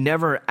and we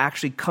never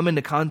actually come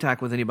into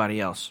contact with anybody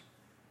else?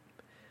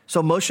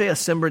 So Moshe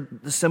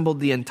assembled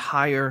the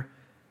entire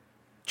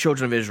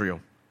children of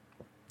Israel.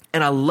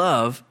 And I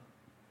love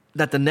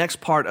that the next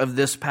part of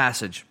this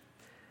passage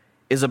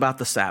is about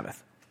the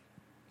Sabbath.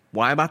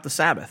 Why about the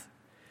Sabbath?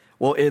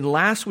 Well, in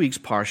last week's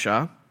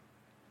parsha,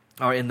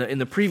 or in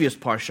the previous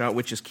parsha,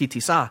 which is Ki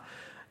Tisa,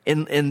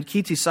 in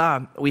Ki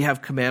Tisa, we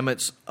have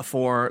commandments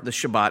for the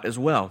Shabbat as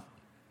well.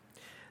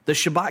 The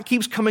Shabbat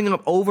keeps coming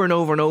up over and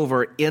over and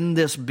over in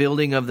this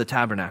building of the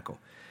tabernacle.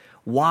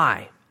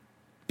 Why?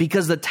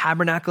 Because the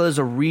tabernacle is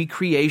a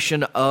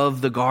recreation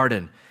of the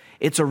garden.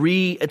 It's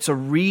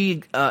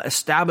a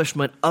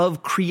establishment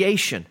of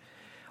creation.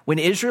 When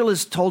Israel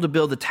is told to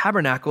build the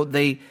tabernacle,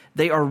 they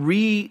are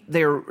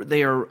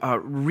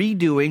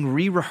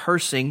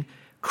rehearsing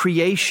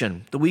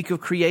creation, the week of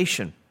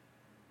creation,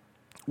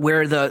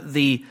 where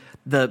the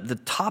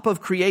top of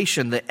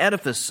creation, the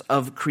edifice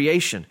of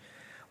creation,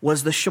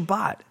 was the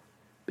Shabbat,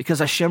 because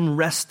Hashem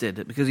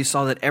rested, because he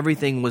saw that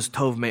everything was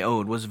tov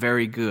me'od, was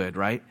very good,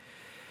 right?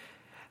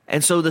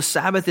 And so the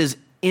Sabbath is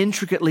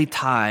intricately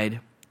tied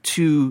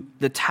to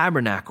the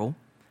tabernacle,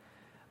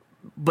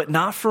 but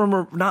not for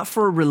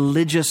a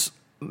religious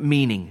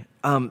meaning.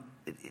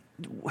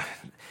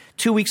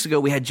 2 weeks ago,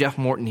 we had Jeff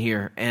Morton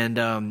here, and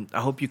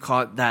I hope you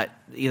caught that,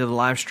 either the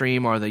live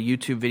stream or the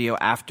YouTube video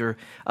after.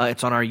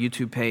 It's on our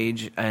YouTube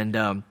page,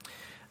 and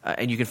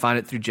you can find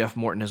it through Jeff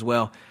Morton as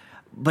well.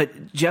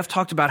 But Jeff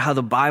talked about how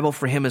the Bible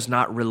for him is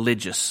not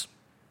religious.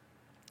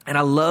 And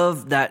I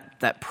love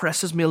that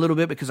presses me a little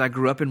bit, because I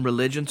grew up in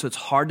religion, so it's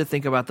hard to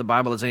think about the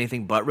Bible as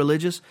anything but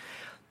religious.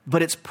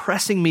 But it's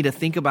pressing me to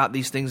think about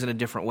these things in a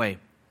different way.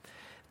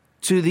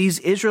 To these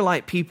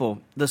Israelite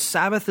people, the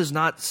Sabbath is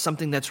not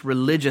something that's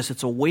religious.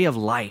 It's a way of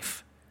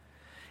life.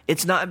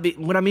 It's not.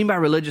 What I mean by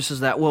religious is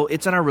that, well,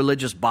 it's in our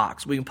religious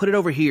box. We can put it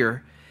over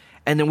here,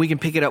 and then we can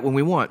pick it up when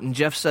we want. And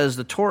Jeff says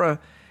the Torah,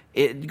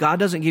 God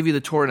doesn't give you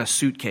the Torah in a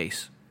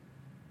suitcase.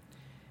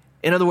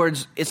 In other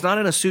words, it's not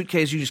in a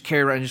suitcase you just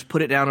carry around and just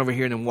put it down over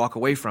here and then walk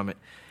away from it.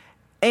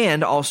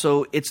 And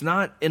also, it's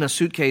not in a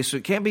suitcase, so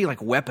it can't be like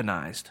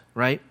weaponized,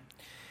 right?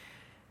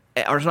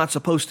 Or it's not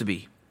supposed to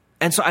be.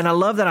 And I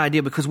love that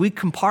idea, because we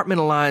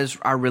compartmentalize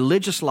our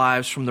religious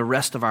lives from the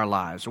rest of our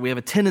lives, or we have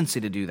a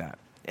tendency to do that.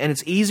 And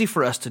it's easy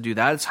for us to do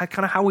that. It's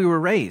kind of how we were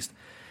raised.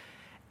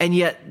 And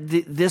yet,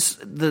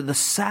 the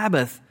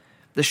Sabbath,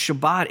 the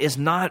Shabbat, is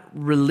not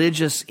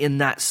religious in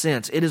that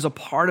sense. It is a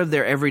part of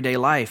their everyday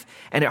life,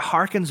 and it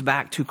harkens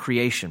back to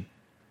creation.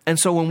 And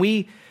so when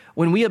we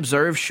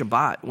observe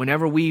Shabbat,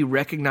 whenever we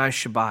recognize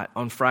Shabbat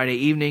on Friday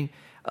evening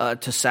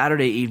to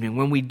Saturday evening,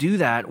 when we do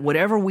that,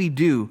 whatever we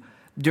do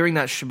during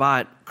that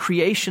Shabbat,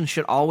 creation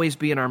should always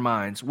be in our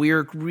minds. We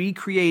are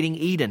recreating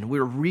Eden.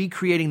 We're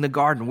recreating the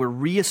garden. We're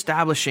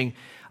reestablishing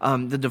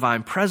the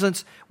divine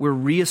presence. We're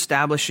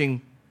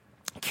reestablishing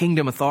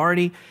kingdom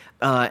authority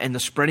and the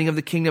spreading of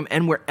the kingdom.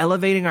 And we're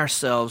elevating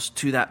ourselves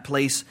to that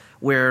place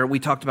where we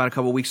talked about a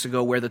couple of weeks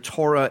ago, where the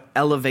Torah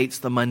elevates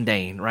the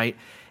mundane, right?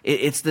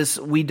 It's this,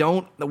 we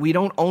don't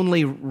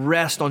only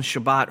rest on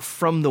Shabbat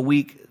from the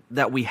week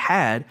that we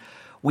had,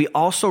 we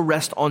also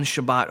rest on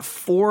Shabbat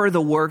for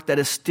the work that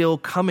is still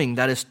coming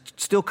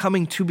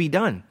to be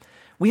done.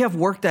 We have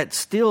work that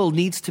still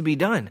needs to be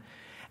done.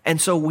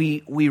 And so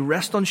we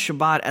rest on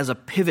Shabbat as a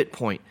pivot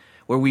point,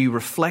 where we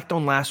reflect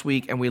on last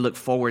week and we look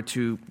forward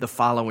to the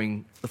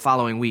following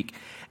week.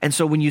 And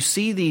so when you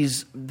see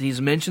these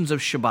mentions of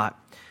Shabbat,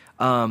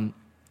 and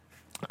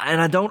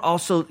I don't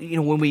also,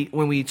 when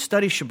we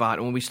study Shabbat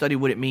and when we study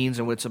what it means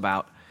and what it's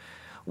about,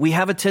 we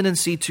have a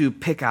tendency to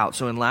pick out.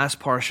 So in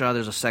last parsha,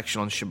 there's a section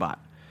on Shabbat.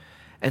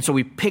 And so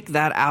we pick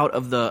that out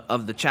of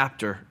the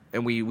chapter,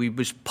 and we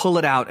just pull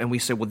it out and we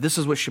say, well, this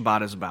is what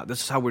Shabbat is about.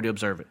 This is how we're to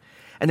observe it.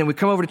 And then we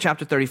come over to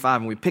chapter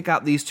 35 and we pick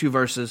out these two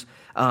verses,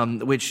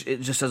 which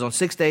it just says, on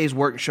 6 days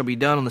work shall be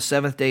done. On the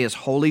seventh day is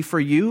holy for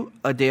you,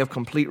 a day of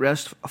complete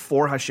rest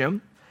for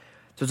Hashem.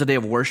 So it's a day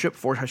of worship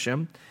for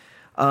Hashem.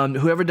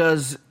 Whoever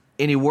does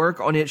any work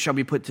on it shall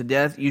be put to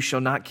death. You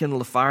shall not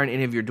kindle a fire in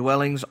any of your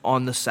dwellings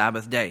on the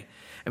Sabbath day.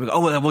 And we go,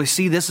 oh, well,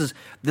 see, this is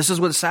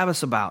what the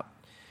Sabbath's about.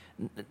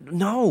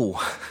 No.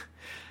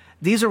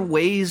 These are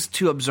ways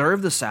to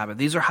observe the Sabbath.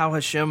 These are how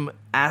Hashem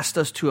asked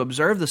us to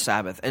observe the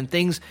Sabbath, and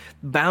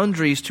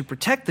boundaries to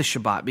protect the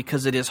Shabbat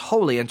because it is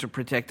holy, and to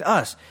protect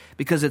us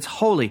because it's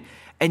holy.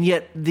 And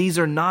yet these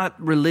are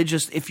not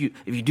religious. If you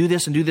do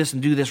this and do this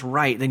and do this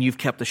right, then you've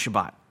kept the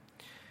Shabbat.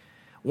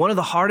 One of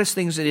the hardest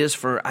things it is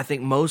for, I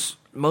think,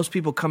 most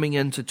people coming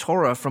into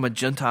Torah from a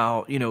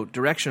Gentile,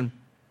 direction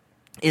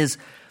is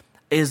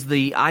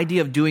the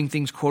idea of doing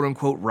things quote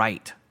unquote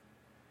right.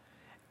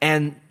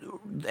 And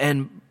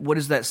what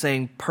is that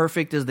saying?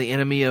 Perfect is the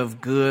enemy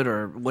of good,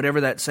 or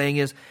whatever that saying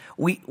is.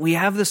 We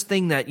have this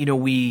thing that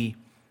we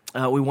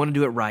want to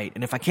do it right,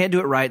 and if I can't do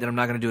it right, then I'm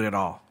not going to do it at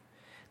all.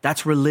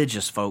 That's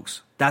religious,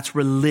 folks. That's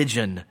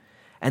religion.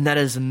 And that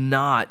is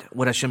not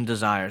what Hashem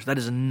desires. That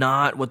is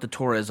not what the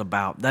Torah is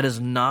about. That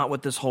is not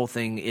what this whole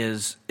thing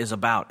is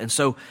about. And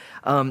so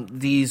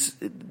the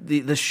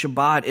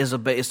Shabbat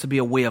is to be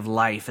a way of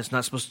life. It's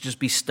not supposed to just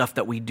be stuff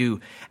that we do.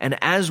 And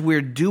as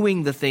we're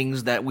doing the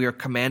things that we are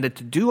commanded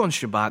to do on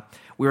Shabbat,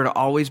 we are to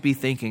always be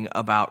thinking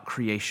about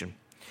creation.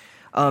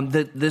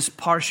 This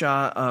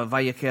Parsha,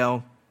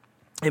 Vayekel,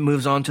 it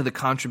moves on to the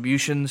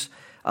contributions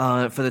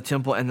for the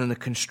temple and then the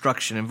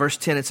construction. In verse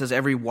 10, it says,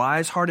 "Every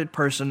wise-hearted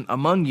person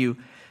among you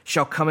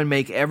shall come and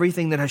make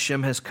everything that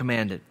Hashem has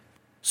commanded."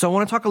 So I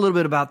want to talk a little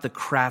bit about the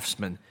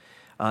craftsmen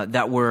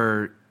that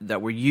were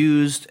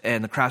used,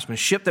 and the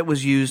craftsmanship that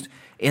was used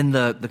in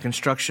the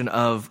construction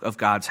of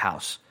God's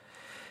house.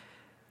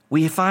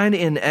 We find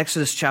in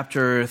Exodus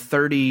chapter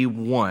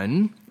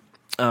 31,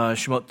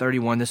 Shemot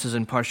 31, this is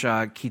in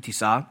Parsha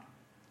Kitisa.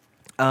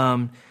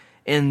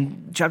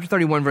 In chapter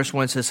 31, verse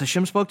 1, it says,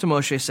 "Hashem spoke to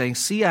Moshe, saying,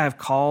 See, I have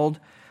called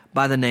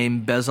by the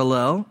name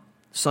Bezalel,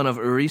 son of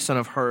Uri, son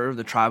of Hur, of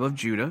the tribe of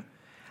Judah.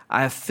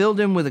 I have filled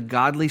him with a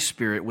godly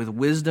spirit, with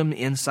wisdom,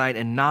 insight,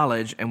 and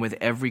knowledge, and with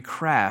every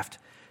craft,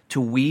 to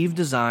weave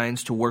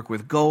designs, to work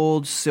with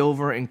gold,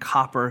 silver, and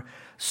copper,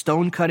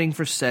 stone cutting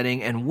for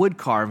setting, and wood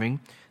carving,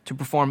 to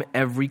perform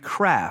every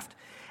craft.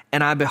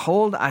 And I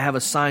behold, I have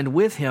assigned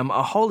with him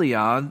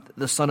Aholiab,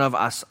 the son of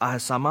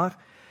Ahisamach,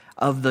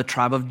 of the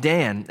tribe of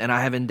Dan, and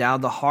I have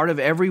endowed the heart of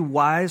every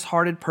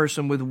wise-hearted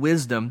person with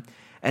wisdom,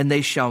 and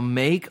they shall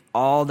make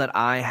all that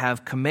I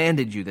have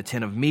commanded you, the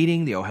tent of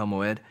meeting, the Ohel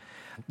Moed,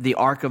 the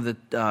ark of the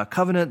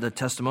covenant, the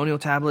testimonial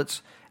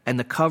tablets, and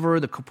the cover,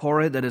 the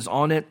kaporet that is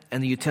on it,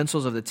 and the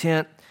utensils of the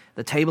tent,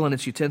 the table and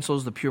its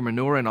utensils, the pure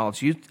menorah and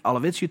all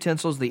of its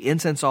utensils, the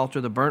incense altar,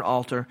 the burnt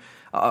offering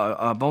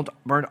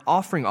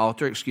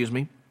altar,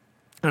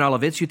 and all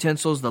of its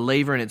utensils, the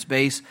laver and its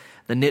base,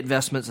 the knit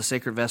vestments, the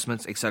sacred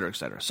vestments, etc.,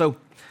 etc." So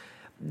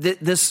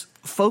this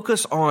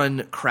focus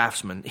on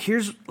craftsmen,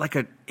 here's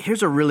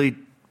a really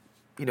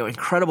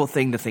incredible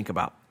thing to think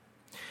about.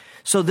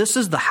 So this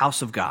is the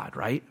house of God,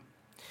 right?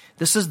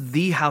 This is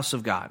the house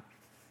of God.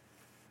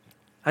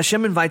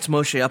 Hashem invites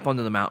Moshe up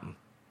onto the mountain,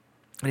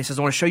 and he says,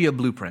 "I want to show you a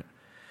blueprint.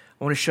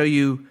 I want to show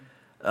you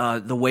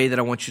the way that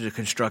I want you to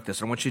construct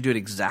this. I want you to do it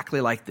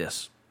exactly like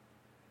this."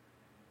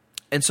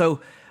 And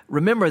so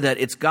remember that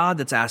it's God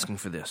that's asking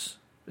for this.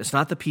 It's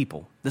not the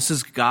people. This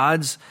is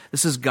God's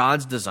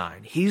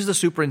design. He's the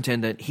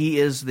superintendent. He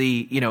is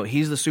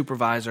he's the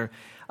supervisor.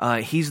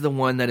 He's the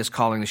one that is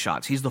calling the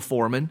shots. He's the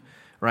foreman,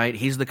 right?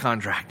 He's the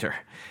contractor.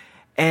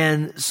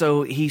 And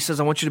so he says,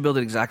 "I want you to build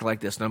it exactly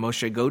like this. Now,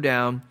 Moshe, go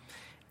down,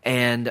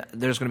 and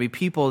there's going to be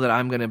people that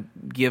I'm going to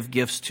give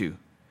gifts to."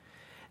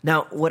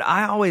 Now,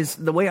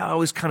 the way I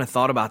always kind of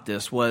thought about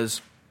this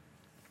was,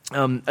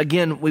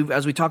 again,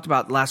 as we talked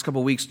about the last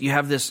couple of weeks, you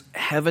have this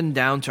heaven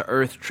down to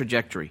earth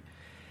trajectory.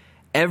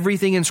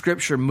 Everything in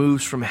Scripture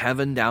moves from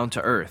heaven down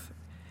to earth.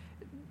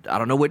 I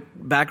don't know what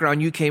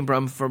background you came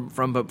from,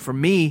 but for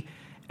me,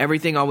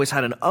 everything always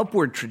had an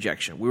upward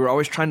trajectory. We were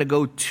always trying to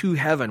go to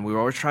heaven. We were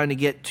always trying to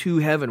get to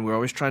heaven. We were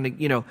always trying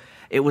to,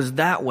 it was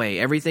that way.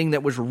 Everything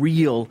that was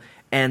real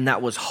and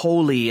that was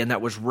holy and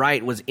that was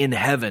right was in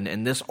heaven,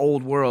 and this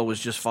old world was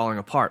just falling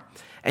apart.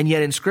 And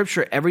yet in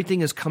Scripture,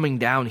 everything is coming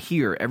down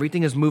here.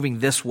 Everything is moving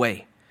this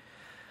way.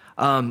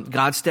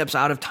 God steps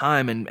out of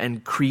time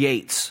and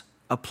creates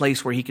a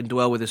place where he can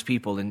dwell with his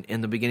people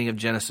in the beginning of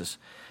Genesis,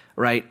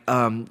 right?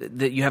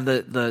 That you have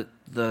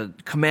the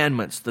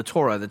commandments, the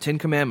Torah, the 10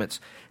 Commandments,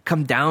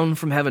 come down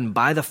from heaven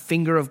by the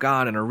finger of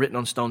God and are written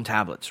on stone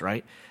tablets,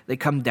 right? They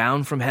come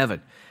down from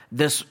heaven.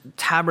 This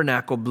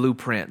tabernacle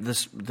blueprint,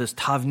 this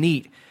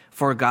tavnit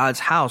for God's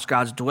house,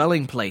 God's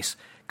dwelling place,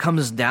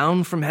 comes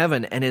down from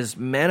heaven and is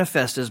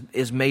manifest,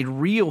 is made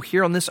real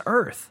here on this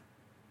earth.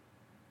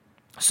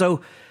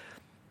 So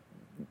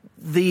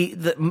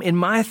in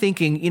my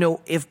thinking,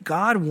 if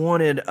God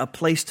wanted a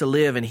place to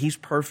live and he's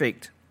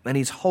perfect and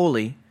he's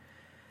holy,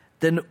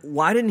 then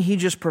why didn't he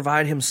just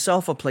provide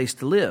himself a place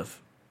to live?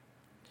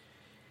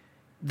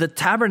 The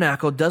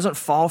tabernacle doesn't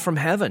fall from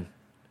heaven.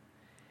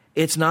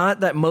 It's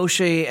not that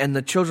Moshe and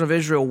the children of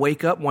Israel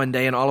wake up one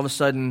day and all of a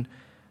sudden,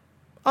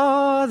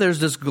 there's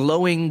this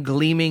glowing,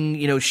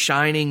 gleaming,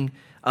 shining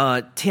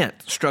tent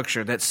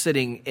structure that's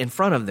sitting in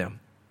front of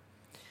them.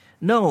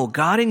 No,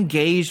 God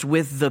engaged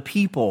with the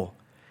people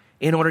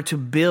in order to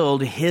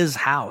build his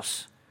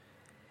house.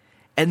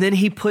 And then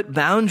he put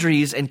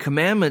boundaries and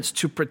commandments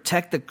to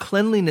protect the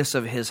cleanliness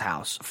of his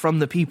house from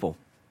the people.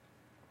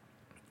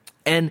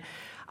 And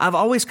I've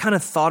always kind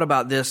of thought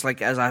about this,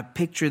 like as I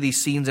picture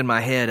these scenes in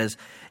my head, as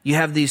you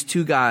have these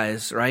two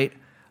guys, right?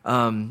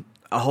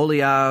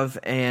 Aholiab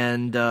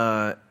and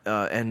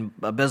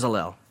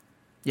Bezalel.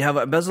 You have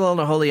Bezalel and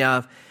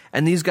Aholiab,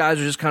 and these guys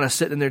are just kind of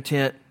sitting in their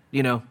tent,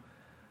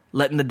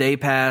 letting the day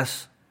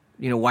pass,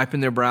 wiping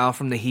their brow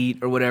from the heat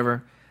or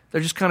whatever. They're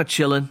just kind of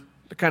chilling.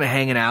 They're kind of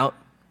hanging out,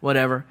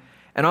 whatever.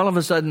 And all of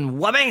a sudden,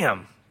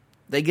 wham!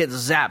 They get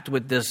zapped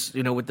with this,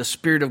 with the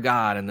Spirit of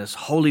God and this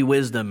holy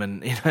wisdom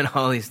and, and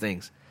all these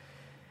things.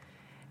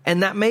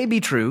 And that may be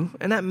true,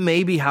 and that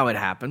may be how it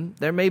happened.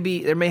 There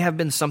may have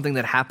been something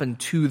that happened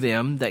to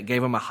them that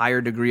gave them a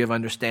higher degree of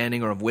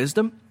understanding or of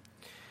wisdom.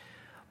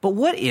 But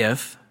what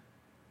if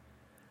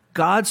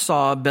God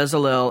saw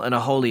Bezalel and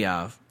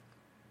Aholiab,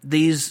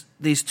 these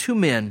two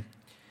men,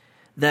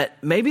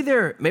 that maybe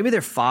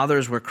their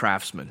fathers were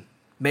craftsmen,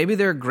 maybe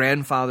their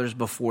grandfathers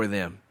before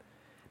them,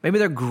 maybe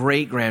their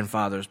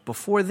great-grandfathers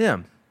before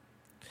them.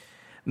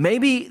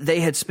 Maybe they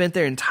had spent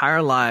their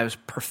entire lives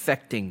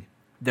perfecting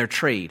their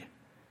trade.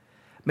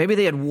 Maybe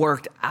they had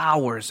worked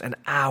hours and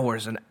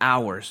hours and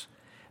hours.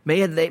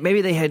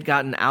 Maybe they had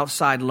gotten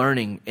outside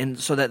learning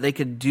so that they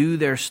could do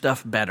their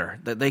stuff better,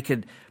 that they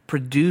could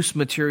produce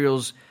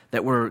materials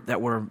that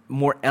were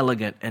more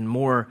elegant and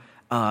more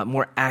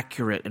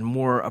accurate and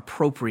more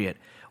appropriate.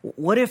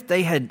 What if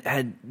they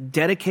had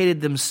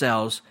dedicated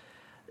themselves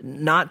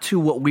not to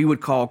what we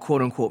would call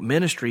quote-unquote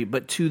ministry,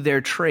 but to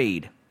their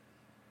trade?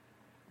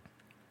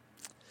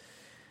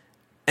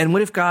 And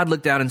what if God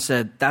looked out and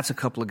said, that's a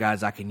couple of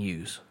guys I can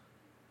use,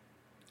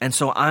 and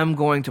so I'm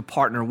going to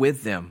partner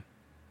with them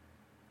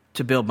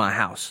to build my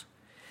house?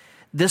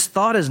 This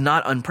thought is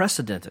not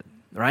unprecedented,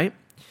 right?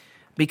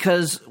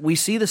 Because we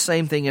see the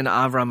same thing in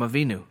Avram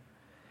Avinu.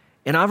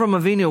 In Avram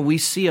Avinu, we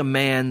see a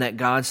man that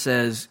God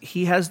says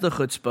he has the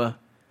chutzpah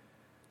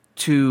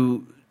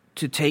to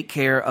take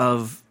care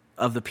of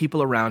the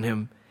people around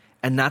him,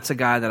 and that's a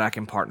guy that I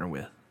can partner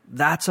with.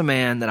 That's a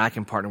man that I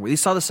can partner with. He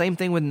saw the same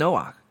thing with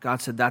Noah.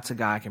 God said, that's a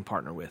guy I can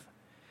partner with.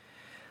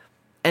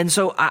 And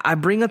so I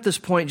bring up this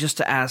point just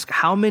to ask,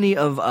 how many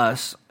of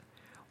us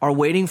are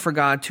waiting for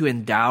God to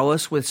endow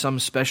us with some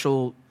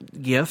special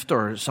gift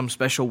or some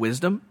special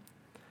wisdom?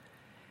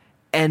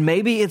 And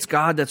maybe it's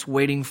God that's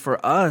waiting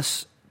for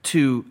us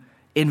to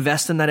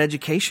invest in that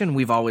education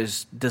we've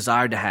always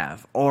desired to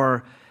have,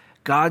 or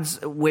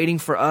God's waiting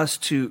for us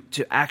to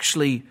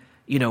actually,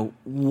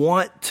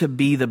 want to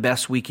be the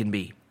best we can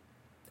be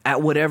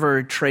at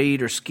whatever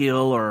trade or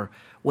skill or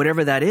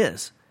whatever that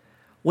is.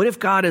 What if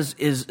God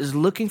is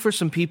looking for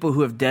some people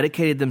who have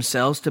dedicated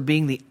themselves to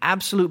being the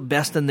absolute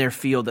best in their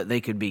field that they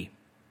could be,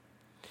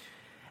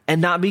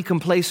 and not be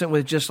complacent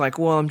with just like,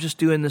 well, I'm just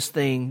doing this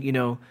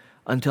thing,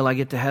 until I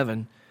get to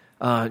heaven,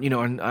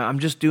 and I'm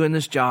just doing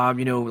this job,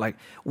 like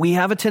we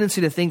have a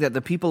tendency to think that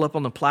the people up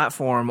on the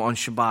platform on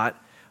Shabbat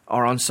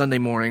or on Sunday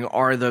morning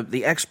are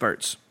the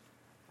experts.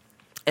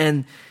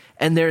 And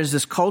there's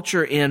this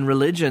culture in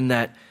religion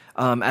that,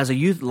 as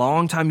a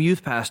longtime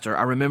youth pastor,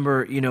 I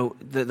remember,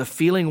 the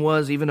feeling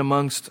was even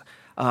amongst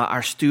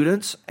our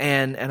students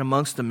and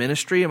amongst the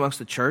ministry, amongst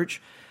the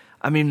church.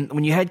 I mean,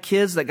 when you had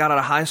kids that got out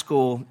of high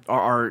school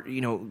or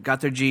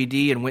got their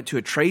GED and went to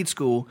a trade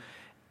school,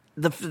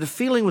 the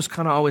feeling was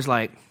kind of always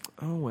like,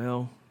 oh,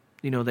 well,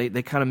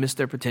 they kind of missed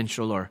their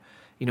potential, or,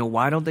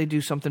 why don't they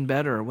do something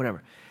better or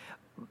whatever.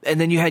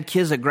 And then you had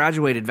kids that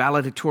graduated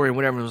valedictorian,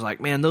 whatever, and it was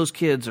like, man, those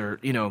kids are,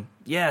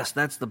 yes,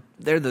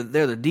 they're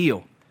the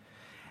deal.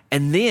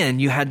 And then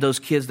you had those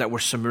kids that were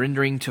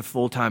surrendering to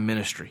full-time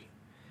ministry.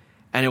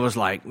 And it was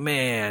like,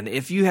 man,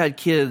 if you had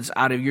kids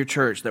out of your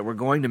church that were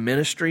going to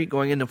ministry,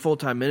 going into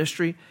full-time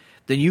ministry,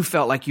 then you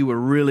felt like you were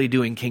really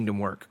doing kingdom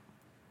work.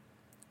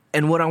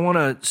 And what I want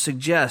to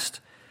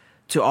suggest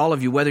to all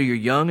of you, whether you're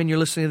young and you're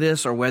listening to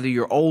this or whether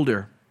you're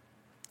older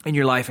in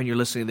your life and you're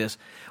listening to this,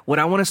 what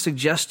I want to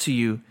suggest to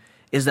you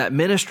is that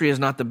ministry is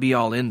not the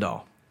be-all,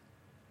 end-all.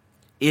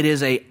 It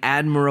is an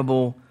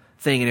admirable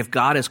thing. And if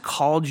God has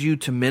called you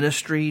to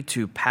ministry,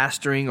 to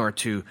pastoring, or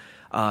to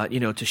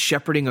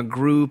shepherding a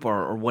group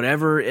or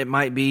whatever it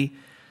might be,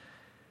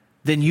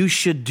 then you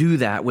should do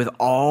that with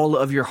all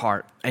of your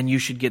heart. And you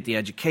should get the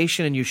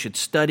education, and you should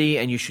study,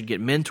 and you should get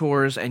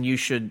mentors, and you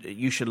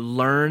should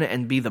learn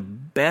and be the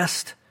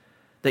best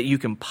that you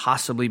can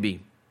possibly be.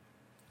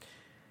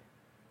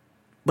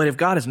 But if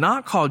God has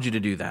not called you to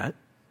do that,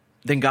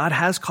 then God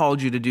has called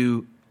you to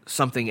do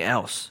something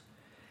else,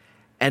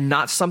 and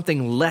not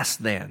something less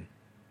than.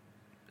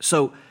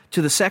 So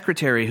to the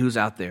secretary who's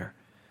out there,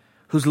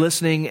 who's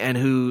listening and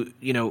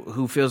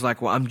who feels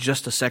like, well, I'm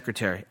just a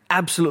secretary.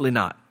 Absolutely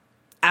not.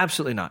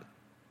 Absolutely not.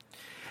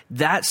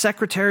 That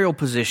secretarial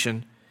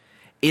position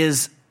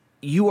is,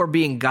 you are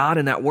being God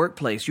in that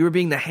workplace. You are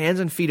being the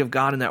hands and feet of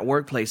God in that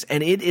workplace.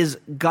 And it is,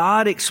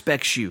 God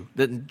expects you,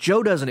 that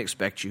Joe doesn't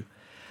expect you.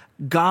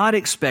 God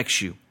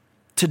expects you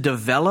to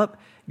develop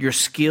your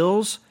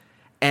skills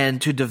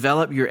and to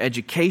develop your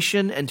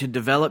education and to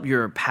develop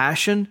your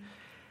passion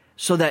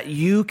so that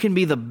you can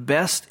be the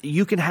best,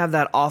 you can have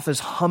that office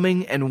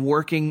humming and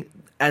working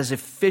as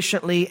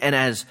efficiently and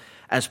as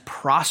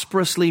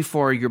prosperously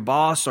for your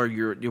boss or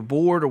your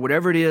board or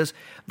whatever it is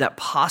that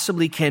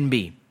possibly can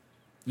be.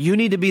 You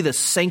need to be the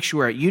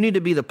sanctuary. You need to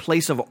be the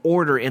place of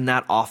order in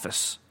that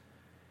office.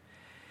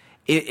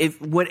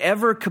 If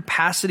whatever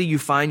capacity you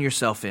find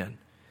yourself in,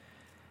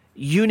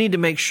 you need to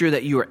make sure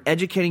that you are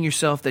educating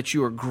yourself, that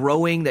you are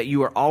growing, that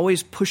you are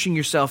always pushing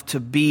yourself to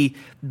be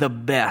the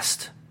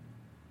best.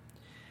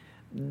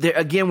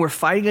 Again, we're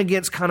fighting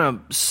against kind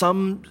of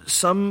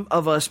some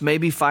of us may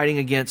be fighting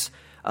against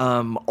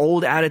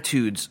old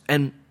attitudes,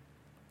 and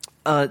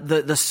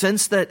the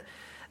sense that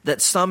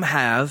some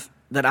have,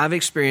 that I've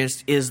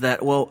experienced, is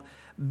that, well,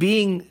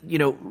 being,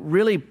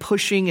 really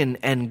pushing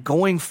and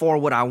going for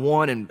what I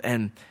want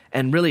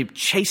and really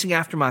chasing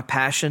after my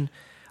passion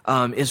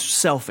is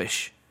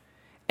selfish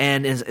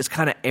and is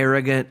kind of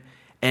arrogant,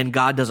 and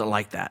God doesn't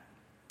like that.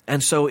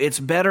 And so it's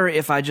better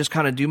if I just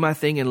kind of do my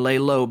thing and lay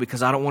low,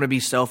 because I don't want to be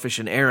selfish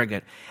and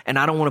arrogant, and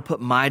I don't want to put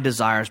my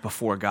desires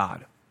before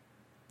God.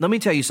 Let me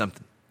tell you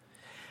something.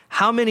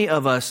 How many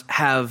of us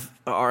have,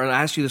 or I'll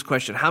ask you this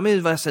question, how many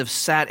of us have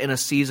sat in a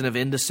season of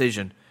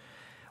indecision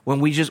when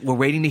we're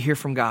waiting to hear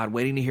from God,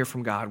 waiting to hear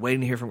from God, waiting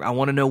to hear from God? I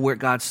want to know where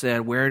God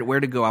said, where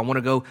to go. I want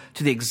to go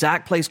to the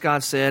exact place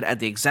God said at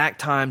the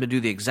exact time to do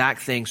the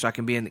exact thing so I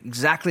can be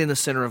exactly in the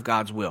center of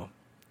God's will.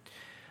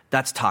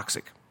 That's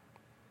toxic.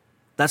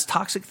 That's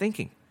toxic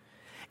thinking.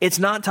 It's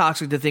not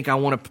toxic to think I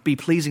want to be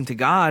pleasing to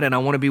God and I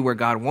want to be where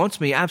God wants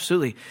me.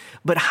 Absolutely.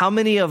 But how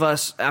many of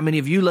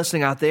you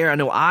listening out there, I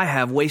know I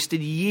have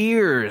wasted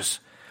years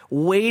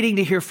waiting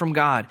to hear from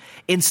God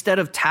instead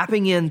of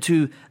tapping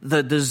into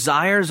the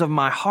desires of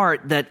my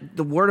heart, that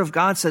the Word of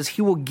God says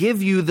He will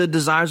give you the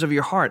desires of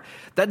your heart.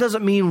 That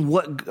doesn't mean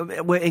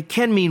it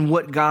can mean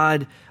that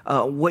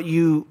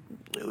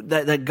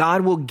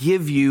God will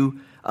give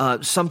you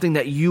something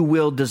that you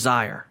will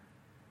desire.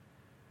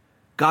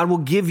 God will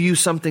give you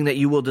something that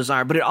you will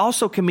desire. But it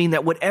also can mean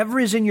that whatever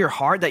is in your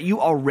heart that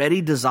you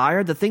already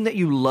desire, the thing that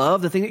you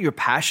love, the thing that you're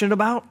passionate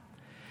about,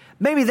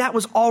 maybe that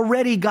was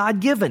already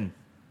God-given.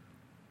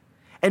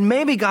 And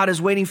maybe God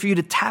is waiting for you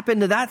to tap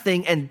into that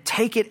thing and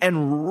take it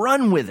and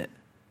run with it.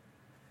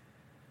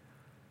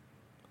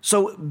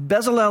 So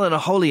Bezalel and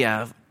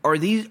Aholiab, are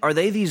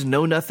they these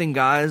know-nothing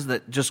guys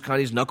that just kind of,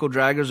 these knuckle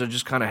draggers are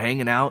just kind of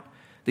hanging out?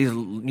 They're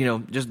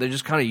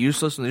just kind of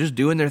useless and they're just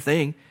doing their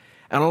thing.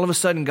 And all of a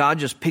sudden, God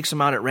just picks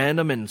them out at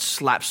random and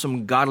slaps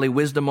some godly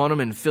wisdom on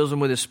them and fills them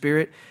with His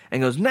Spirit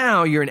and goes,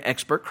 now you're an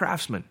expert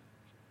craftsman.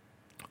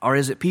 Or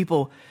is it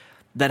people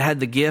that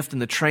had the gift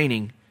and the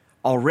training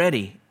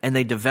already and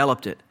they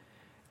developed it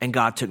and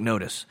God took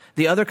notice?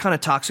 The other kind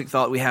of toxic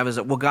thought we have is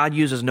that, well, God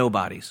uses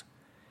nobodies.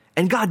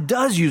 And God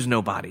does use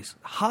nobodies.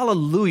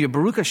 Hallelujah.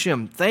 Baruch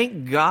Hashem.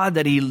 Thank God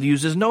that He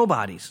uses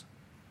nobodies.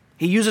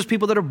 He uses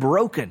people that are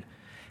broken.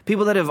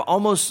 People that have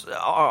almost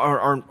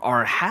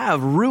or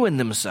have ruined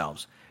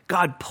themselves.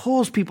 God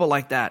pulls people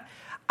like that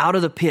out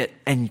of the pit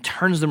and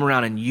turns them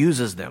around and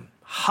uses them.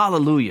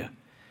 Hallelujah.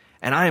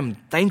 And I am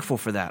thankful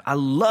for that. I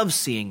love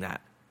seeing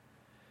that.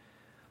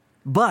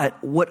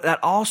 But what that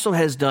also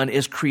has done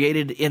is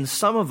created in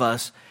some of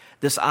us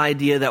this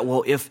idea that,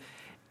 well,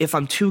 if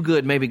I'm too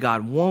good, maybe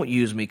God won't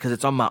use me because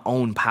it's on my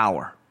own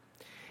power.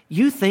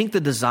 You think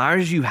the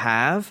desires you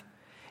have,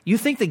 you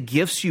think the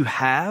gifts you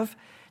have,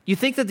 you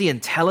think that the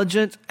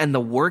intelligence and the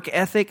work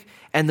ethic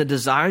and the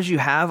desires you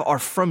have are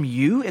from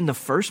you in the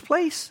first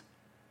place?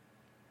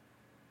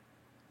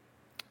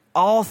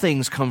 All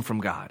things come from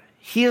God.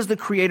 He is the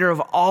creator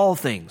of all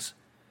things.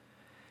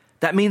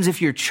 That means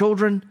if your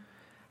children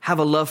have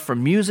a love for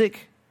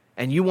music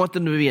and you want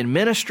them to be in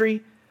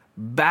ministry,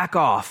 back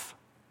off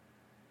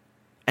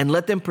and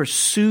let them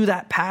pursue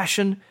that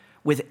passion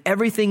with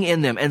everything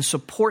in them and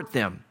support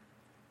them.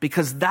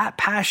 Because that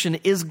passion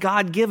is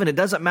God-given. It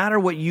doesn't matter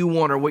what you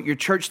want or what your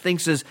church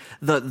thinks is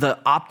the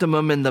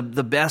optimum and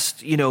the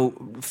best,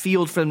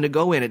 field for them to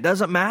go in. It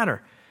doesn't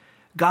matter.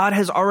 God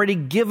has already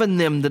given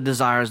them the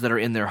desires that are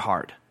in their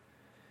heart.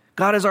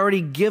 God has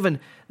already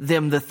given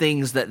them the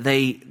things that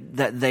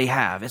they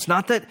have. It's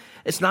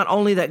not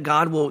only that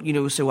God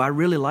will, say, well, I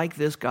really like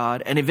this,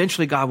 God, and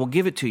eventually God will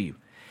give it to you.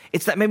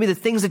 It's that maybe the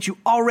things that you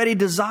already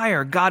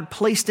desire, God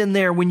placed in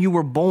there when you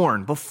were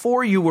born,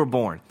 before you were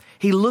born.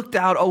 He looked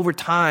out over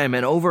time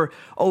and over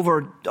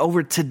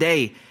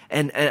today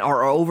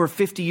or over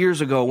 50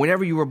 years ago,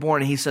 whenever you were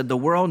born, and He said, the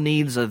world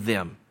needs a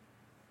them.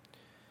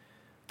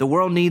 The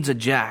world needs a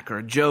Jack or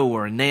a Joe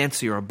or a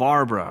Nancy or a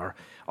Barbara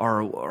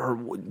or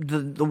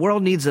the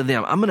world needs a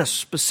them. I'm going to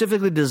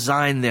specifically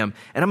design them,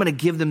 and I'm going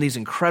to give them these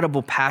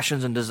incredible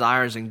passions and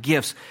desires and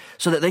gifts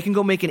so that they can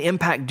go make an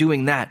impact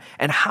doing that.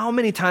 And how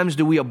many times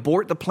do we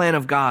abort the plan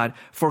of God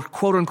for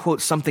quote unquote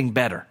something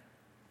better?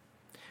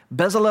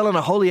 Bezalel and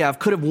Aholiab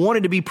could have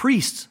wanted to be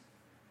priests.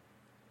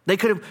 They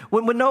could have,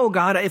 well, no,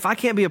 God, if I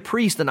can't be a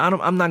priest, then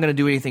I'm not going to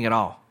do anything at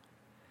all.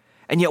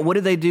 And yet, what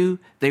did they do?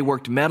 They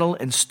worked metal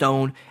and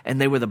stone, and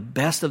they were the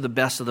best of the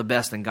best of the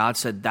best. And God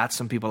said, that's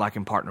some people I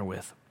can partner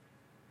with.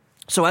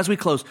 So as we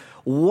close,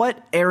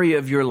 what area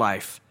of your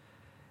life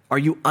Are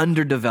you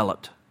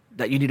underdeveloped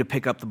that you need to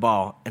pick up the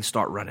ball and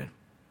start running?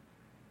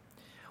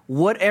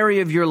 What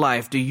area of your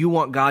life do you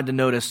want God to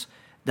notice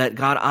that,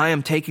 God, I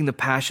am taking the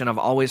passion I've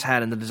always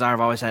had and the desire I've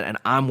always had, and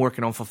I'm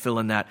working on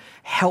fulfilling that.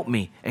 Help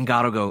me. And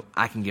God will go,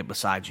 I can get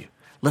beside you.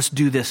 Let's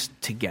do this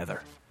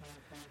together.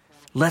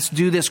 Let's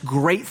do this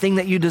great thing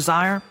that you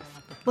desire.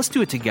 Let's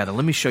do it together.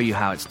 Let me show you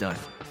how it's done.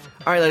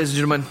 All right, ladies and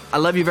gentlemen, I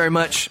love you very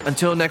much.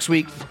 Until next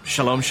week,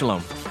 shalom,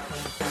 shalom.